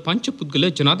මෙම පංචපුද්ගල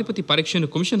ජනාධිපති පරීක්ෂණ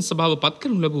කොමිෂන් සභාව පත්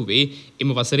කරනු ලැබුවේ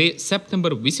එම වසරේ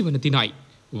සැප්තැම්බර් 20 වන දිනයි.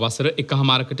 වසර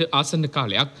එකහමාරකට ආසන්න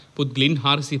කාලයක් පුද්ගලින්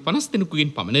 450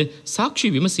 දෙනෙකුගෙන් පමණ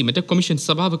සාක්ෂි විමසීමට කොමිෂන්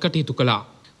සභාව කටයුතු කළා.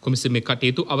 කොමිසමේ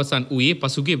කටයුතු අවසන් වූයේ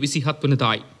පසුගිය 27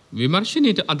 වනදායි.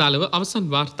 විමර්ශනයට අදාළව අවසන්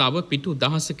වාර්තාව පිටු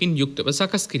 1000කින් යුක්තව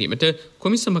සකස් කිරීමට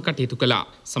කොමිසම කටයුතු කළා.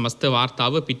 සමස්ත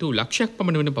වාර්තාව පිටු ලක්ෂයක්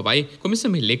පමණ වන බවයි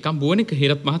කොමිසමේ ලේකම් බුවනක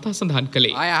හේරත් මහතා සඳහන්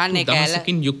කළේ.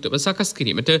 1000කින් යුක්තව සකස්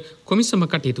කිරීමට කොමිසම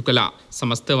කටයුතු කළා.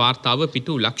 සමස්ත වාර්තාව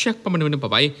පිටු ලක්ෂයක් පමණ වන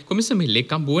බවයි කොමිසමේ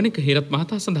ලේකම් බුවනක හේරත්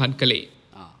මහතා සඳහන් කළේ.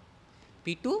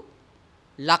 පිටු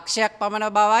ලක්ෂයක්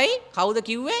පමණ බවයි කවුද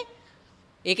කිව්වේ?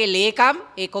 ඒකේ ලේකම්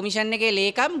ඒ කොමිෂන් එකේ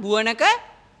ලේකම් බුවනක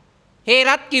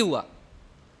හේරත් කිව්වා.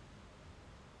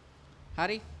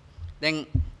 හරි.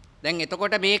 දැන්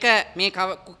එතකොට මේක මේ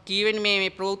කීවෙනි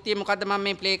මේ ප්‍රවෘත්තිය මොකද්ද මම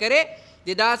මේ ප්ලේ කරේ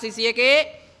 2021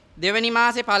 දෙවැනි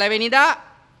මාසේ පළවෙනිදා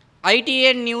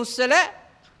ITN නිවුස් වල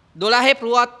 12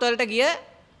 පුවත් වලට ගිය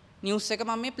නිවුස් එක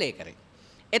මම මේ ප්ලේ කරේ.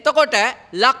 එතකොට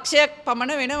ලක්ෂයක්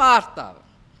පමණ වෙන වාර්තාව.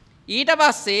 ඊට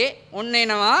පස්සේ ඔන්න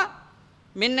එනවා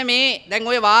මෙන්න මේ දැන්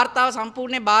ওই වාර්තාව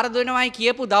සම්පූර්ණයෙන් බාර දෙනවයි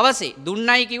කියපු දවසේ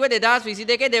දුන්නයි කිව්ව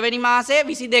 2022 දෙවැනි මාසේ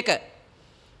 22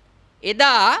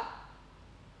 එදා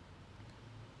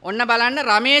ඔන්න බලන්න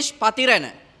රමේෂ් පතිරණ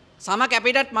සම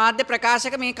කැපිටට් මාධ්‍ය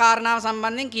ප්‍රකාශක මේ කාරණාව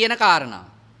සම්බන්ධයෙන් කියන කාරණාව.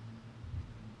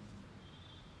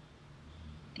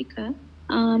 ටික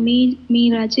මේ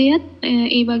රජයත්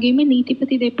ඒ වගේම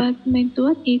නීතිපති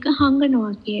දෙපාර්තමේන්තුවත් ඒක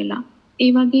හංගනවා කියලා.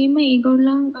 ඒ වගේම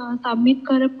ඒගොල්ලන් සබ්මිට්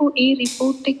කරපු ඒ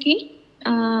රිපෝට් එකේ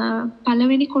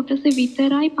පළවෙනි කොටස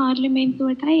විතරයි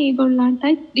පාර්ලිමේන්තුවටයි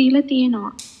ඒගොල්ලන්ටයි දීලා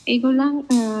තියෙනවා. ඒගොල්ලන්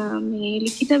මේ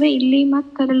ලිඛිතව ඉල්ලීමක්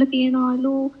කරලා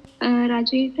තියෙනවලු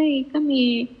රජයට ඒක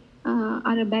මේ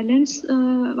අර බැලන්ස්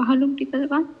වහලුම්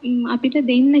ටිකවත් අපිට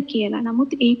දෙන්න කියලා.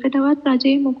 නමුත් ඒකටවත්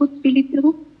රජයේ මොකුත්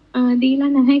පිළිතුරු දීලා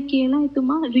නැහැ කියලා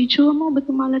එතුමා ඍජුවම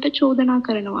ඔබතුමාලට චෝදනා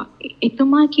කරනවා.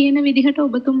 එතුමා කියන විදිහට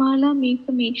ඔබතුමාලා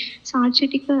මේක මේ සාක්ෂි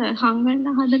ටික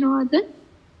හංගන්න හදනවද?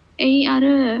 ඒ අර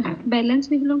බැලන්ස්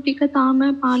විහලුම් ටික තාම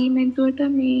පාර්ලිමේන්තුවට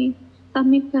මේ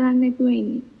සබ්මිට් කරන්න නැතුව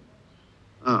ඉන්නේ.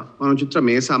 මනෝචිත්‍ර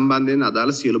මේ සම්බන්ධයෙන්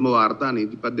අදාළ සියලුම වාර්තා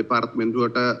නීතිපති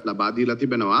දෙපාර්තමේන්තුවට ලබා දීලා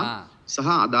තිබෙනවා. සහ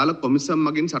අදාළ කොමිසම්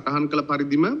මගින් සටහන් කළ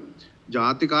පරිදිම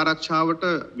ජාතික ආරක්ෂාවට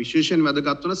විශේෂයෙන්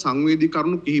වැදගත් වන සංවේදී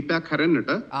කරුණු කිහිපයක් හැරෙන්නට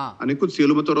අනිකුත්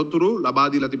සියලුම තොරතුරු ලබා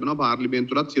දීලා තිබෙනවා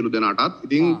පාර්ලිමේන්තුවටත් සියලු දෙනාටත්.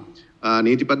 ඉතින්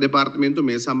නීතිපති දෙපාර්තමේන්තුව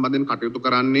මේ සම්බන්ධයෙන් කටයුතු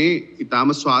කරන්නේ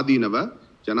ඉතාම ස්වාධීනව.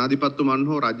 ජනාධිපතිතුමන්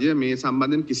හෝ රජය මේ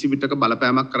සම්බන්ධයෙන් කිසි විටක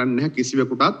බලපෑමක් කරන්නේ නැහැ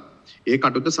කිසිවෙකුටත්. ඒ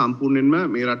කටයුත්ත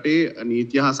සම්පූර්ණයෙන්ම මේ රටේ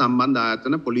නීතිය හා සම්බන්ධ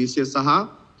ආයතන පොලිසිය සහ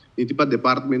නීතිපති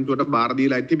දෙපාර්තමේන්තුවට බාර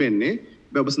දීලා තිබෙන්නේ.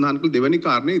 ඔබ සඳහන් කළ දෙවැනි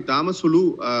කාරණේ ඉතාම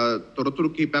සුළු තොරතුරු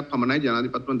කිහිපයක් පමණයි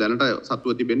ජනාධිපතිතුමන් දැනට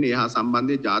සතුව තිබෙන්නේ. ඒ හා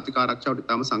සම්බන්ධයෙන් ජාතික ආරක්ෂාවට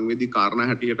ඉතාම සංවේදී කාරණා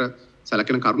හැටියට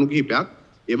සැලකෙන කරුණු කිහිපයක්.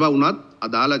 ඒවා වුණත්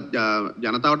අදාළ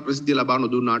ජනතාවට ප්‍රසිද්ධිය ලබා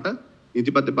නොදුන්නාට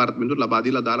නීතිපති දෙපාර්තමේන්තුවට ලබා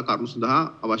දීලා අදාළ කරුණු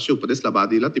සඳහා අවශ්‍ය උපදෙස් ලබා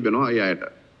දීලා තිබෙනවා ඒ අයට.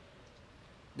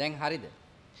 දැන් හරිද?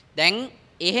 දැන්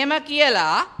එහෙම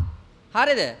කියලා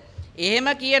හරිද? එහෙම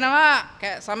කියනවා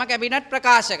සම කැබිනට්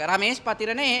ප්‍රකාශක රමේෂ්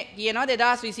පතිරණ කියනවා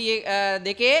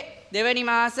 2022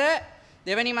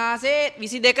 දෙවැනි මාසේ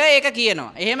 22 ඒක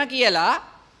කියනවා. එහෙම කියලා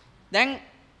දැන්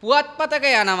පුවත්පතක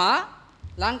යනවා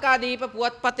ලංකාදීප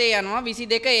පුවත්පතේ යනවා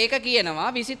 22 ඒක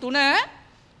කියනවා 23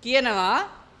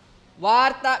 කියනවා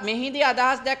වාර්තා මෙහිදී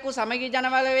අදහස් දැක්වූ සමගි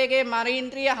ජනබලවේගයේ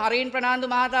මරීන්ද්‍රිය හරින් ප්‍රනාන්දු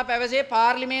මහතා පැවසේ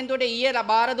පාර්ලිමේන්තුවට ඊයේ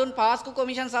ලබා දුන් පාස්කු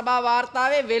කොමිෂන් සභා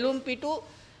වාර්තාවේ වෙළුම් පිටු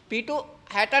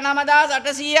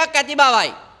 69800ක් ඇති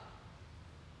බවයි.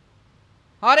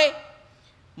 හරි.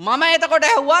 මම එතකොට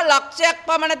ඇහුවා ලක්ෂයක්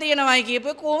පමණ තියෙනවයි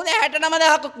කියපුවේ කොහොමද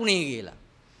 69000ක් වුණේ කියලා.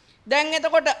 දැන්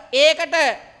එතකොට ඒකට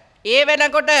ඒ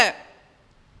වෙනකොට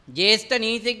ජ්‍යෙෂ්ඨ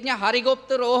නීතිඥ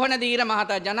හරිගුප්ත රෝහණ දීර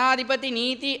මහතා ජනාධිපති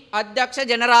නීති අධ්‍යක්ෂ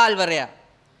ජනරාල්වරයා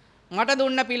මට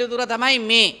දුන්න පිළිතුර තමයි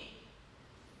මේ.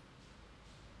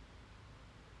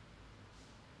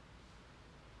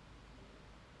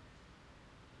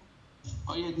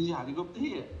 Oh yeah, this is Harigupta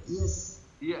here. Yes.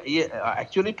 Yeah,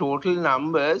 actually total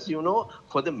numbers,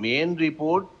 for the main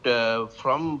report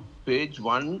from page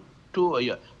 1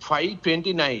 to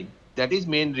 529, that is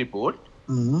main report.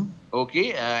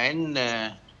 Okay, and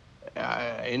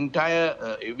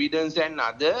entire evidence and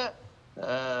other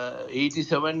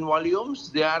 87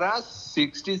 volumes, there are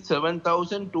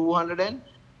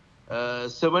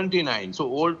 67,279. So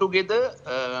altogether,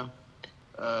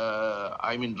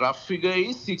 rough figure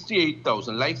is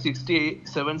 68,000, like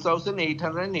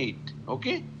 67,808.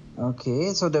 Okay?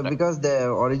 Okay, so because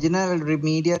the original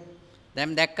media...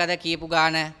 දැන් දැක්කද කියපු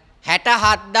ගාන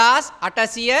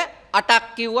 67,808ක්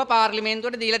කිව්වා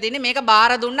පාර්ලිමේන්තුවට දීලා තින්නේ මේක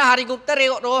බාර දුන්න හරිගුප්ත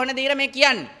රෝහණ දීර මේ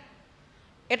කියන්නේ.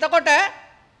 එතකොට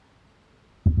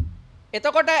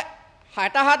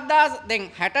 67,000 දැන්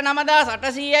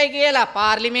 69,800යි කියලා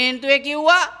පාර්ලිමේන්තුවේ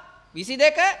කිව්වා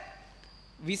 26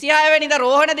 වෙනිදා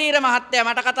රෝහණ දීර මහත්තයා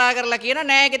මට කතා කරලා කියන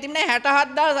නෑ ඒක තිබුණේ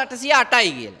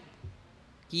 67,808යි කියලා.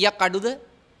 කීයක් අඩුද?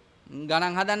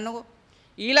 ගණන් හදන්නකෝ.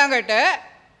 ඊළඟට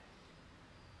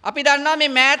අපි දන්නවා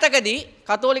මේ මෑතකදී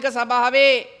කතෝලික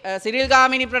සභාවේ සිරිල්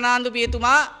ගාමිණී ප්‍රනාන්දු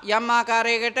පියතුමා යම්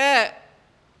ආකාරයකට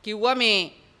කිව්වා මේ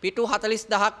පිටු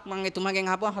 40000ක් මම එතුමාගෙන්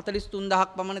අහපුවා 43000ක්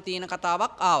පමණ තියෙන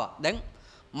කතාවක් ආවා. දැන්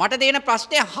මට තියෙන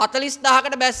ප්‍රශ්නේ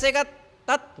 40000කට බැස්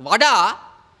එකටත් වඩා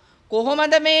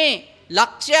කොහොමද මේ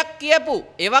ලක්ෂයක් කියපු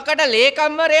එවකට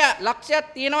ලේකම්වරයා ලක්ෂයක්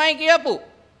තියෙනවයි කියපු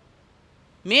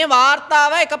මේ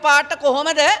වාර්තාව එකපාරට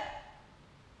කොහොමද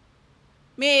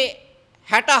මේ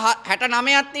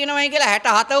 69ක් තියෙනවයි කියලා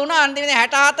 67 වුණා අන්තිමේ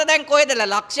 67 දැන් කොහෙද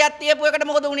ලක්ෂයක් තියපු එකට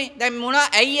මොකද උනේ දැන් මොන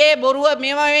ඇයි ඒ බොරුව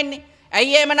මේවා වෙන්නේ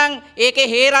ඇයි එහෙමනම් ඒකේ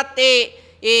හේරත් ඒ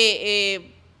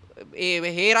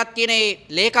හේරත් කියන ඒ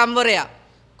ලේකම්වරයා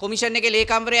කොමිෂන් එකේ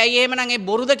ලේකම්වරයා ඇයි එහෙමනම් ඒ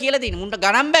බොරුද කියලා දින මුන්ට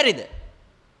ගණන් බැරිද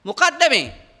මොකද්ද මේ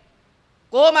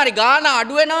කොහොම හරි ගාන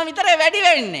අඩු වෙනවා විතරයි වැඩි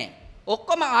වෙන්නේ.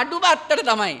 ඔක්කොම අඩු බත්තට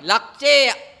තමයි.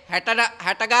 ලක්ෂයේ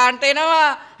 60 ගානට එනවා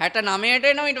 69ට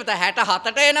එනවා ඊට පස්සේ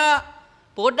 67ට එනවා.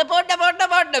 පොඩ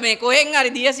මේ කොහෙන්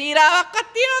හරි දිය සීරාවක්වත්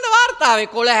තියනවද වාර්තාවේ?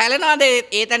 කොළ හැලෙනවද?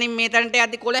 ඒ තනින් මේ තැනට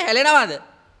යද්දි කොළ හැලෙනවද?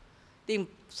 ඉතින්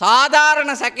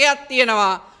සාධාරණ සැකයක්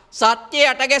තියෙනවා. සත්‍ය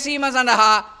යට ගැසීම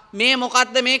සඳහා මේ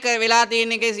මොකද්ද මේක වෙලා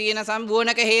තියෙන එකේ සීන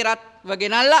සම්බුවනක හේරත්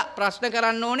වගෙනල්ලා ප්‍රශ්න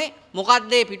කරන්න ඕනේ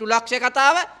මොකද්ද මේ පිටු ලක්ෂ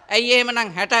කතාව ඇයි එහෙමනම්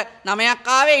 69ක්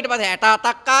ආවේ ඊට පස්සේ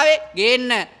 67ක් ආවේ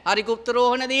ගේන්න හරිගුප්ත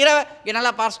රෝහණ දීරව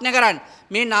ගෙනලා ප්‍රශ්න කරන්න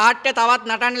මේ නාට්‍ය තවත්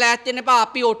නටන්න ලෑස්ති වෙන්න එපා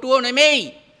අපි ඔටුවෝ නෙමෙයි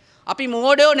අපි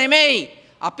මෝඩයෝ නෙමෙයි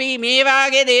අපි මේ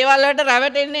වාගේ දේවල් වලට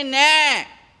රැවටෙන්නේ නැහැ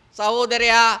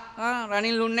සහෝදරයා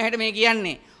රනිල් ලුන්නහැට මේ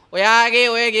කියන්නේ ඔයාගේ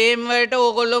ඔය ගේම් වලට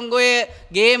ඕගොල්ලෝගේ ඔය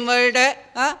ගේම් වලට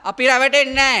අපි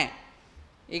රැවටෙන්නේ නැහැ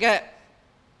ඒක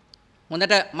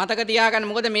හොඳට මතක තියාගන්න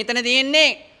මොකද මෙතන තියෙන්නේ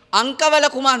අංකවල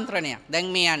කුමන්ත්‍රණයක්. දැන්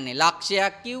මේ යන්නේ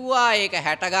ලක්ෂයක් කිව්වා ඒක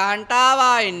 60 ගානට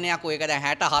ආවා එන්නේ අකෝ ඒක දැන්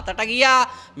 67ට ගියා.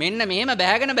 මෙන්න මෙහෙම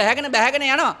බෑගෙන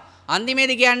යනවා.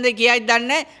 අන්තිමේදී කියන්නේ කියයිද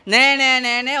දන්නේ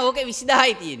නෑ ඕකේ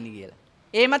 20000යි තියෙන්නේ කියලා.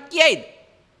 එහෙමත් කියයිද?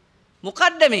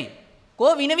 මොකද්ද මේ?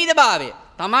 කෝ විනවිදභාවය.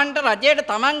 Tamanට රජයට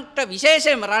Tamanට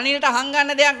විශේෂයෙන්ම රනිල්ට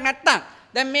හංගන්න දෙයක් නැත්තම්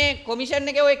දැන් මේ කොමිෂන්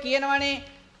එකේ ඔය කියනවනේ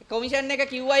කොමිෂන් එක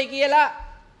කිව්වයි කියලා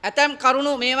ඇතම්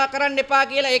කරුණු මේවා කරන්න එපා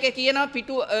කියලා ඒක කියනවා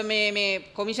පිටු මේ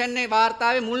කොමිෂන් එකේ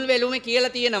වාර්තාවේ මුල් වෙලුමේ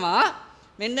කියලා තියෙනවා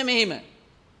මෙන්න මෙහෙම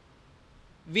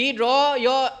We draw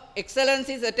your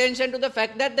excellency's attention to the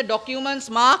fact that the documents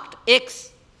marked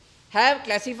X have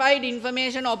classified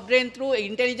information obtained through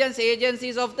intelligence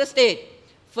agencies of the state.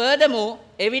 Furthermore,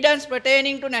 evidence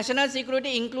pertaining to national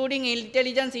security including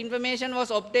intelligence information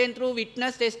was obtained through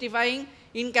witness testifying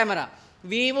in camera.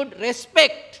 We would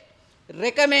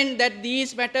recommend that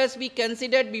these matters be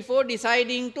considered before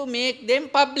deciding to make them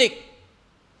public.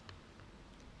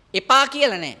 එපා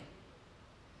කියලා නෑ.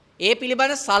 ඒ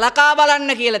පිළිබඳ සලකා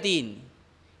බලන්න කියලා තියෙන්නේ.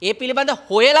 ඒ පිළිබඳ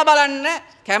හොයලා බලන්න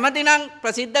කැමති නම්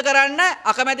ප්‍රසිද්ධ කරන්න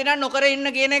අකමැති නම් නොකර ඉන්න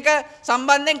කියන එක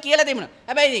සම්බන්ධයෙන් කියලා තිබුණා.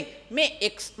 හැබැයි ඉතින් මේ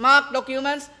X mark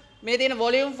documents මේ තියෙන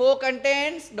volume 4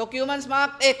 contains documents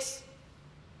marked X.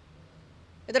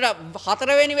 එතන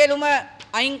හතරවෙනි වෙලුම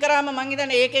අයින් කරාම මං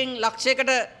හිතන්නේ ඒකෙන්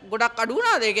ලක්ෂයකට ගොඩක් අඩු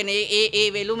වුණාද? ඒ කියන්නේ ඒ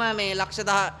වෙලුම මේ ලක්ෂ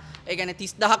 10 ඒ කියන්නේ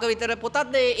 30000ක විතර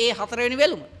පොතක්ද ඒ හතරවෙනි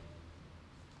වෙලුම?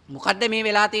 මොකද්ද මේ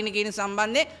වෙලා තියෙන්නේ කියන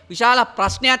සම්බන්ධයෙන් විශාල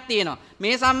ප්‍රශ්නයක් තියෙනවා.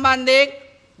 මේ සම්බන්ධයෙන්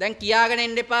දැන් කියාගෙන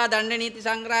එන්න එපා දණ්ඩ නීති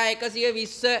සංග්‍රහය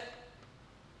 120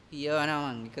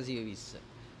 කියවනවා මං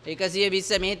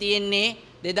 120 මේ තියෙන්නේ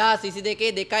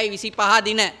 2022 2/25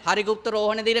 දින හරිගුප්ත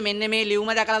රෝහණ දින මෙන්න මේ ලියුම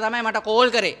දැකලා තමයි මට කෝල්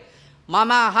කරේ.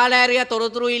 මම අහලා ඇරියා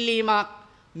තොරතුරු ඉල්ලීමක්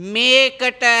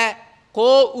මේකට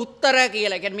කෝ උත්තර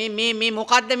කියලා. කියන්නේ මේ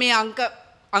මොකද්ද මේ අංක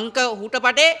අංක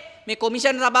හුටපටේ මේ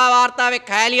කොමිෂන් සභා වාර්තාවේ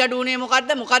කෑලි අඩුුනේ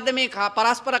මොකද්ද මේ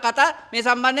පරස්පර කතා මේ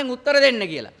සම්බන්ධයෙන් උත්තර දෙන්න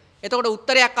කියලා. එතකොට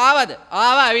උත්තරයක් ආවද?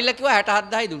 ආවා ඇවිල්ලා කිව්වා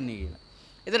 67000යි දුන්නේ කියලා.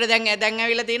 එතකොට දැන්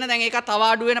ඇවිල්ලා තියෙන දැන් ඒක තව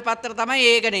අඩු වෙන පත්‍ර තමයි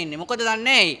ඒකනේ ඉන්නේ. මොකද දන්නේ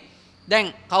නැහැ. දැන්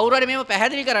කවුරු හරි මේව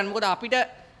පැහැදිලි කරන්න. මොකද අපිට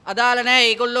අදාළ නැහැ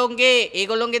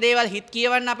ඒගොල්ලොන්ගේ දේවල් හිත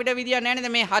කියවන්න අපිට විදියක් නැහැ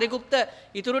නේද? මේ හරිගුප්ත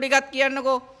ඉතුරු ටිකක්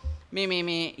කියන්නකෝ. මේ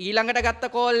ඊළඟට ගත්ත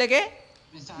කෝල් එකේ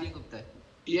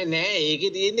නෑ ඒකේ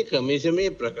තියෙන්නේ කමිෂමේ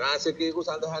ප්‍රකාශකයෙකු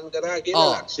සඳහන් කරා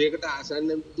කියලා ලක්ෂයකට ආසන්න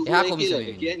දුන්නා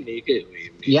කියලා කියන්නේ ඒක.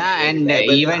 Yeah, and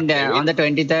even on the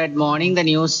 23rd morning, the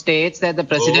news states that the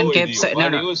president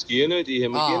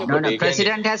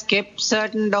president has kept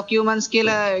certain documents.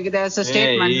 There's a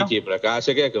statement.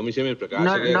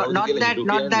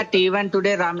 Not that even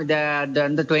today, on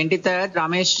the 23rd,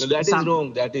 Ramesh. No,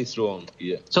 that is wrong.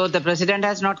 Yeah. So the president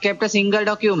has not kept a single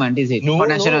document, is it? For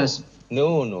nationals. No.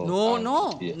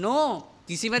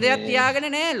 කිසිම දෙයක් තියාගෙන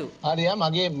නෑලු. හරියා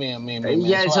මගේ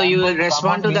Yeah, so you will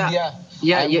respond to the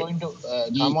I'm going to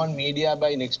come on media by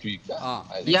next week.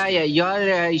 You'll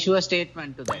issue a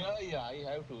statement to that. I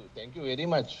have to. Thank you very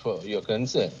much for your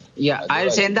concern. Yeah,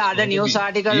 I'll send the other news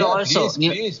article also.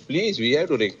 Please, we have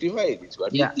to rectify it. It's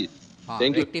what it is.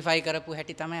 Thank you. Rectify කරපු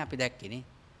හැටි තමයි අපි දැක්කේ.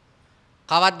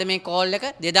 කවද්ද මේ call එක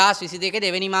 2022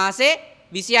 දෙවෙනි මාසේ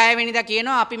 26 වෙනිදා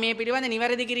කියනවා අපි මේ පිළිබඳ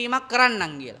නිවැරදි කිරීමක්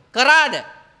කරන්නම් කියලා. කරාද?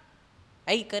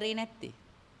 ඇයි කරේ නැත්තේ?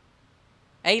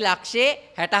 ඇයි ලක්ෂේ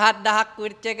 67000ක්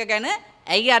විර්ච එක ගැන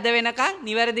ඇයි අද වෙනකන්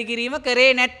නිවැරදි කිරීම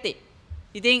කරේ නැත්තේ?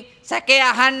 ඉතින් සැකේ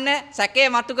අහන්න, සැකේ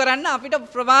මතු කරන්න අපිට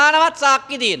ප්‍රමාණවත්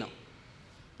සාක්ෂි තියෙනවා.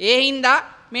 ඒ හින්දා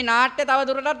මේ නාට්‍ය තව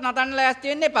දුරටත් නතන්න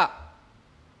ලෑස්ති වෙන්න එපා.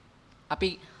 අපි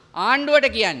ආණ්ඩුවට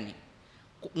කියන්නේ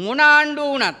මොන ආණ්ඩුව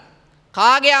වුණත්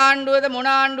කාගේ ආණ්ඩුවද මොන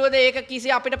ආණ්ඩුවද ඒක කිසි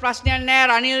අපිට ප්‍රශ්නයක් නැහැ.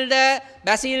 රනිල්ද,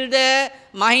 බැසිල්ද,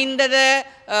 මහින්දද,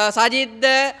 සජිත්ද,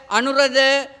 අනුරද,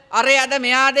 අරයද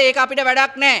මෙයාද ඒක අපිට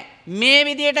වැඩක් නැහැ. මේ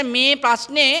විදියට මේ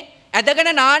ප්‍රශ්නේ ඇදගෙන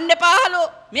නාන්න එපාලෝ.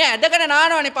 මේ ඇදගෙන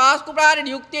නානවනේ පාස්කු ප්‍රහාරේ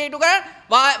නියුක්තිය ඉටු කරන්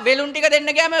වෙලුන් ටික දෙන්න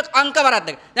ගියාම අංක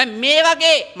වරද්දක. දැන් මේ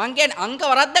වගේ මං කියන්නේ අංක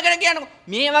වරද්දගෙන කියනකො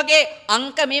මේ වගේ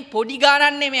අංක මේ පොඩි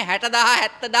ගණන්නේ මේ 60000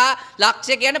 70000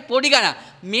 ලක්ෂ කියන පොඩි ගණන්.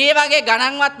 මේ වගේ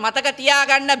ගණන්වත් මතක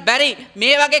තියාගන්න බැරි,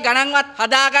 මේ වගේ ගණන්වත්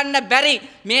හදාගන්න බැරි,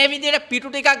 මේ විදිහට පිටු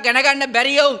ටිකක් ගණගන්න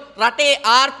බැරි යවුන් රටේ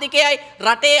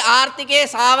ආර්ථිකයේ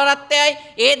සාවරත්වයයි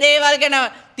ඒ දේවල් ගැන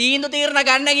තීරණ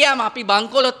ගන්න ගියාම අපි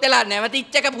බංකොලොත් වෙලා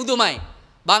නැවතිච්ච එක පුදුමයි.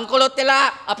 බංකොලොත් වෙලා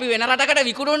අපි වෙන රටකට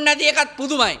විකුණුන්නේ නැති එකත්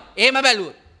පුදුමයි. එහෙම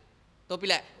බැලුවොත්.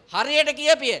 තොපිල හරියට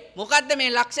කියපිය. මොකද්ද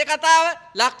මේ ලක්ෂ කතාව?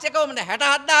 ලක්ෂ කොහොමද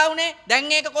 67000 උනේ?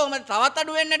 දැන් ඒක කොහොමද තවත්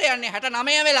අඩු වෙන්නට යන්නේ?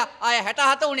 69 වෙලා ආය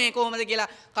 67 උනේ කොහොමද කියලා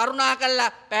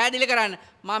කරුණාකරලා පැහැදිලි කරන්න.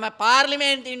 මම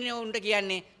පාර්ලිමේන්තුවේ උන්ට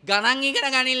කියන්නේ ගණන් ඉගෙන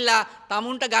ගනින්නලා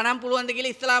තමුන්ට ගණන් පුළුවන්ද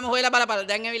කියලා ඉස්ලාම හොයලා බලපළ.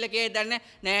 දැන් ඇවිල්ලා කියේ දන්නේ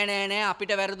නෑ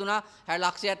අපිට වැරදුනා. 60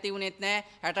 ලක්ෂයක් තිබුණෙත් නෑ,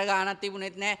 60 ගාණක්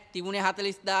තිබුණෙත් නෑ. තිබුණේ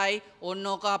 40000යි. ඔන්න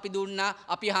ඕක අපි දුන්නා.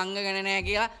 අපි හංගගෙන නෑ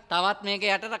කියලා. තවත් මේක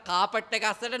යටට කාපට් එක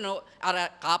අස්සට අර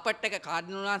කාපට් එක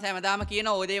කාඩිනුනාස් හැමදාම කියන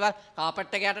ඕ දේවල්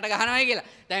කාපට් එක යටට ගහනවායි කියලා.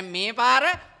 දැන් මේ පාර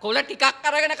කොළ ටිකක්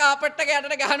අරගෙන කාපට් එක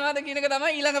යටට ගහනවාද කියන එක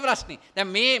තමයි ඊළඟ ප්‍රශ්නේ. දැන්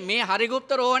මේ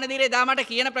හරිගුප්ත රෝහණ දිරේ දාමට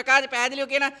කියන ප්‍රකාශ පැහැදිලිව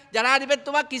කියන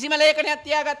ජනාධිපතිතුමා කිසිම ලේඛනයක්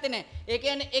තියාගත්තේ නැහැ. ඒ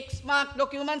කියන්නේ X mark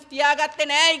documents තියාගත්තේ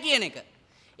නැහැයි කියන එක.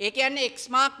 ඒ කියන්නේ X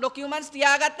mark documents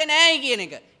තියාගත්තේ නැහැයි කියන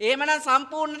එක. එහෙමනම්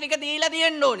සම්පූර්ණ ටික දීලා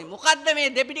තියෙන්න ඕනේ. මොකද්ද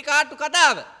මේ දෙපිටි කාටු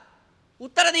කතාව?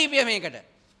 උත්තර දීපිය මේකට.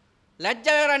 ලැජ්ජ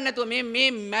වෙරන්නේ නැතුව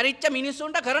මේ මැරිච්ච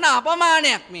මිනිස්සුන්ට කරන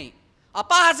අපමානයක් මේ.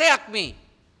 අපහාසයක් මේ.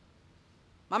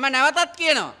 මම නැවතත්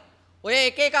කියනවා. ඔය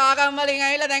එක ආගම් වලින්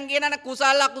ඇවිල්ලා දැන් කියනන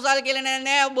කුසල් අකුසල් කියලා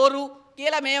නෑ බොරු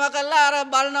කියලා මේවා කළා අර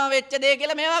බලනවා වෙච්ච දේ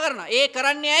කියලා මේවා කරනවා. ඒ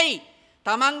කරන්නේ ඇයි?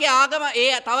 තමන්ගේ ආගම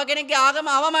තව කෙනෙක්ගේ ආගම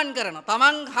අවමන් කරනවා.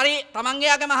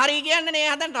 තමන්ගේ ආගම හරි කියන්නේ නේ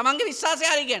හදන තමන්ගේ විශ්වාසය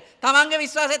හරි කියන්නේ. තමන්ගේ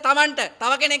විශ්වාසය තමන්ට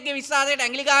තව කෙනෙක්ගේ විශ්වාසයට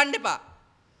ඇඟිලි ගහන්න එපා.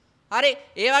 හරි.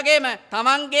 ඒ වගේම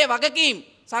තමන්ගේ වගකීම්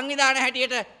සංවිධාන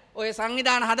හැටියට ඔය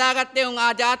සංවිධාන හදාගත්තේ උන්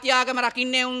ජාති ආගම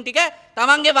රකින්නේ උන් ටික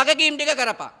තමන්ගේ වගකීම් ටික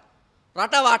කරපන්.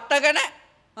 රට වට්ටගෙන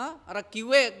අර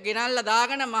කිව්වේ ගෙනල්ලා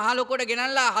දාගෙන මහලොකුවට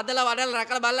ගෙනල්ලා හදලා වඩලා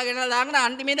රැකලා බලලා ගෙනල්ලා දාගෙන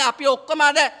අන්තිමේදී අපි ඔක්කොම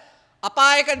අද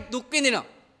අපායක දුක් විඳිනවා.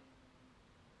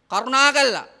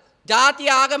 කරුණාකරලා ජාති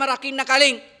ආගම රකින්න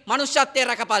කලින් මනුෂ්‍යත්වයේ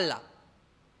රැකපල්ලා.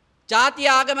 ජාති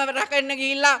ආගම රැකෙන්න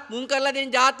ගිහිල්ලා මුන් කරලා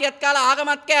දෙන ජාතියත් කාලා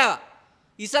ආගමත් කෑවා.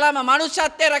 ඉස්ලාම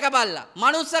මනුෂ්‍යත්වයේ රැකපල්ලා.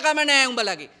 මනුස්සකම නෑ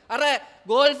උඹලගේ. අර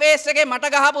ගෝල් ෆේස් එකේ මට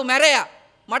ගහපු මැරයා,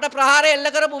 මට ප්‍රහාරය එල්ල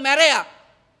කරපු මැරයා.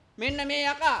 මෙන්න මේ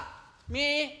යකා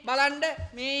මේ බලන්න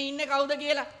මේ ඉන්නේ කවුද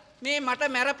කියලා. මේ මට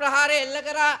මැර ප්‍රහාරය එල්ල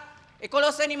කරා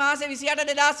 11 වෙනි මාසේ 28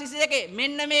 2022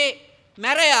 මෙන්න මේ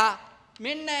මැරයා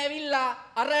මෙන්න ඇවිල්ලා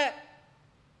අර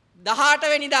 18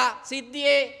 වෙනිදා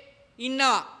සිද්ධියේ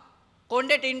ඉන්නවා.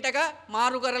 කොණ්ඩේ ටින්ට් එක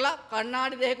මාරු කරලා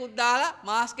කණ්ණාඩි දෙකකුත් දාලා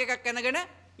මාස්ක් එකක් ඇඳගෙන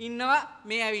ඉන්නවා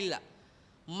මේ ඇවිල්ලා.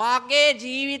 මගේ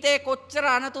ජීවිතේ කොච්චර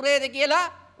අනතුරේද කියලා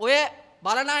ඔය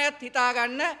බලන අයත්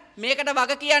හිතාගන්න, මේකට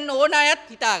වග කියන්න ඕන අයත්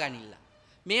හිතාගනින්න.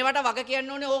 මේවට වග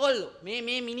කියන්න ඕනේ ඕගොල්ලෝ. මේ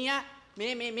මිනිහා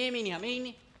මේ මිනිහා මේ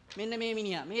ඉන්නේ. මෙන්න මේ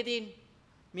මිනිහා මේ තියෙන්නේ.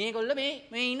 මේගොල්ලෝ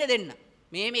මේ ඉන්න දෙන්න.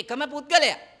 මේ එකම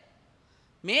පුද්ගලයා.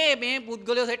 මේ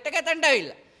පුද්ගලයෝ සෙට් එක ඇතන්ට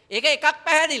ඇවිල්ලා. ඒක එකක්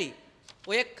පැහැදිලි.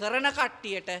 ඔය කරන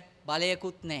කට්ටියට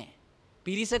බලයකුත් නැහැ.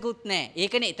 පිරිසකුත් නැහැ.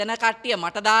 ඒකනේ එතන කට්ටිය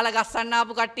මට දාලා ගස්සන්න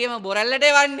ආපු කට්ටියම බොරැල්ලට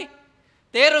එවන්නේ.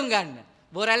 තේරුම් ගන්න.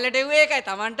 බොරැල්ලට එව්වේ ඒකයි.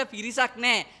 Tamanට පිරිසක්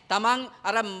නැහැ. Taman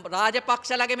අර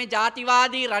රාජපක්ෂලගේ මේ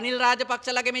ජාතිවාදී රනිල්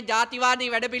රාජපක්ෂලගේ මේ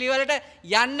ජාතිවාදී වැඩපිළිවෙලට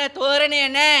යන්න තෝරණය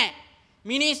නැහැ.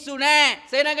 මිනිස්සු නැහැ.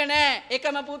 සෙනග නැහැ.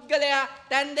 එකම පුද්ගලයා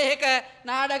තැන් දෙක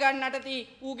නාඩගම් නටති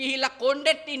ඌ ගිහිල්ලා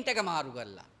කොණ්ඩෙට් ටින්ට් එක මාරු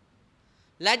කරලා.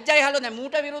 ලැජ්ජයි හලෝ දැන්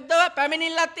මූට විරුද්ධව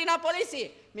පැමිණිල්ලක් තියෙනවා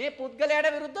පොලිසියේ. මේ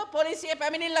පුද්ගලයාට විරුද්ධව පොලිසියේ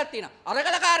පැමිණිල්ලක් තියෙනවා.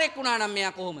 අරගලකාරයෙක් වුණා නම්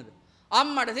මෙයා කොහොමද?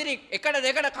 අම්මට සිරික් එකට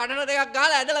දෙකට කඩන දෙකක්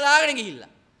ගාලා ඇදලා දාගෙන ගිහිල්ලා.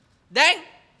 දැන්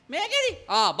මේකෙදි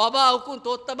බබා උකුන්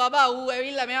තොත්ත බබා ඌ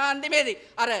ඇවිල්ලා මෙයා අන්තිමේදී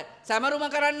අර සැමරුම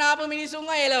කරන්න ආපු මිනිසුන්ව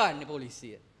එලවන්නේ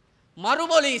පොලිසිය. මරු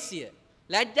පොලිසිය.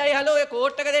 ලැජ්ජයි හලෝ ඔය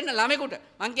කෝට් එක දෙන්න ළමෙකුට.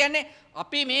 මං කියන්නේ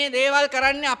අපි මේ දේවල්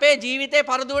කරන්නේ අපේ ජීවිතේ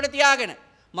පරදුවට තියාගෙන.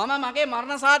 මම මගේ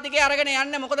මරණ සාතිකය අරගෙන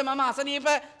යන්නේ මොකද මම අසනීප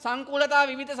සංකූලතා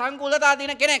විවිධ සංකූලතා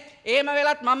තියෙන කෙනෙක්. එහෙම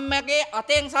වෙලත් මම මගේ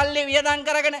අතෙන් සල්ලි වියදම්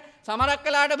කරගෙන සමරක්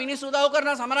වෙලාවට මිනිස්සු උදව්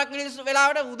කරන සමරක් මිනිස්සු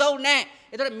වෙලාවට උදව් නැහැ.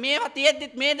 ඒතකොට මේවා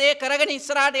තියෙද්දිත් මේ දේ කරගෙන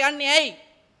ඉස්සරහට යන්නේ ඇයි?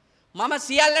 මම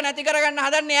සියල්ල නැති කරගන්න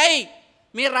හදන්නේ ඇයි?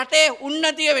 මේ රටේ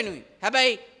උන්නතිය වෙනුයි.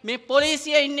 හැබැයි මේ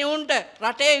පොලිසිය ඉන්නේ උන්ට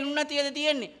රටේ උන්නතියද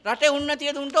තියෙන්නේ. රටේ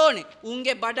උන්නතියද උන්ට ඕනේ.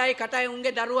 උන්ගේ බඩයි කටයි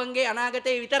උන්ගේ දරුවන්ගේ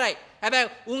අනාගතේ විතරයි. හැබැයි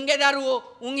උන්ගේ දරුවෝ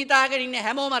උන් හිතාගෙන ඉන්නේ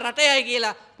හැමෝම රටයයි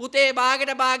කියලා. පුතේ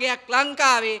භාගයට භාගයක්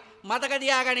ලංකාවේ මතක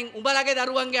තියාගනින්. උඹලගේ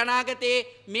දරුවන්ගේ අනාගතේ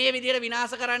මේ විදිහට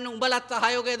විනාශ කරන්න උඹලත්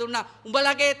සහයෝගය දුන්නා.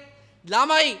 උඹලගේ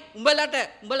ළමයි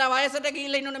උඹලා වයසට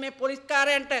ගිහිල්ලා ඉන්නෝනේ මේ පොලිස්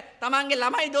කාර්යයන්ට තමන්ගේ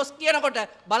ළමයි දොස් කියනකොට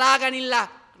බලාගනින්න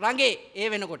රඟේ ඒ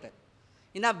වෙනකොට.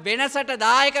 ඉතින් වෙනසට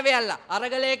දායක වෙයල්ලා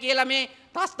අරගලය කියලා මේ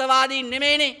ත්‍ස්තවාදීන්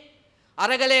නෙමෙයිනේ.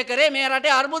 අරගලය කරේ මේ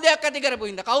රටේ අර්බුදයක් ඇති කරපු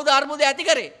හින්දා. කවුද අර්බුදය ඇති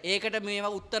කරේ? ඒකට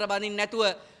මේවා උත්තර බඳින්න නැතුව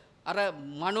අර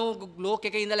මනෝ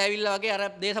ලෝකෙක ඉඳලා ඇවිල්ලා වගේ අර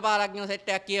දේශපාලඥයෝ සෙට්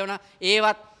එකක් කියවන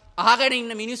ඒවත් අහගෙන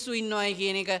ඉන්න මිනිස්සු ඉන්නවයි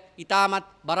කියන එක ඊටමත්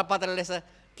බරපතල ලෙස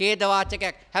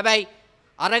ඛේදවාචකයක්. හැබැයි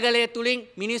අරගලය තුලින්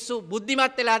මිනිස්සු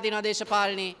බුද්ධිමත් වෙලා තියෙනවා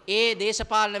දේශපාලනේ. ඒ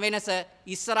දේශපාලන වෙනස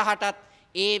ඉස්සරහටත්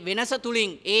ඒ වෙනස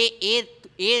තුලින්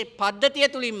ඒ පද්ධතිය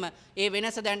තුලින්ම ඒ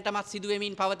වෙනස දැන්ටමත් සිදු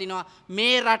වෙමින් පවතිනවා.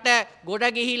 මේ රට ගොඩ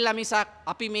ගිහිල්ලා මිසක්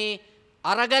අපි මේ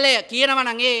අරගලය කියනවා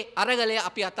නම් ඒ අරගලය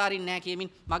අපි අතාරින්නේ නැහැ කියමින්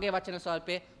මගේ වචන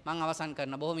ස්වල්පය මම අවසන්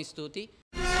කරනවා. බොහොම ස්තුතියි.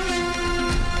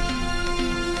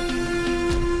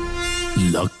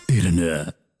 ලක් දෙරණ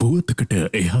පුවතකට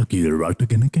එහාගේ රට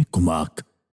ගැන කැක්කුමක්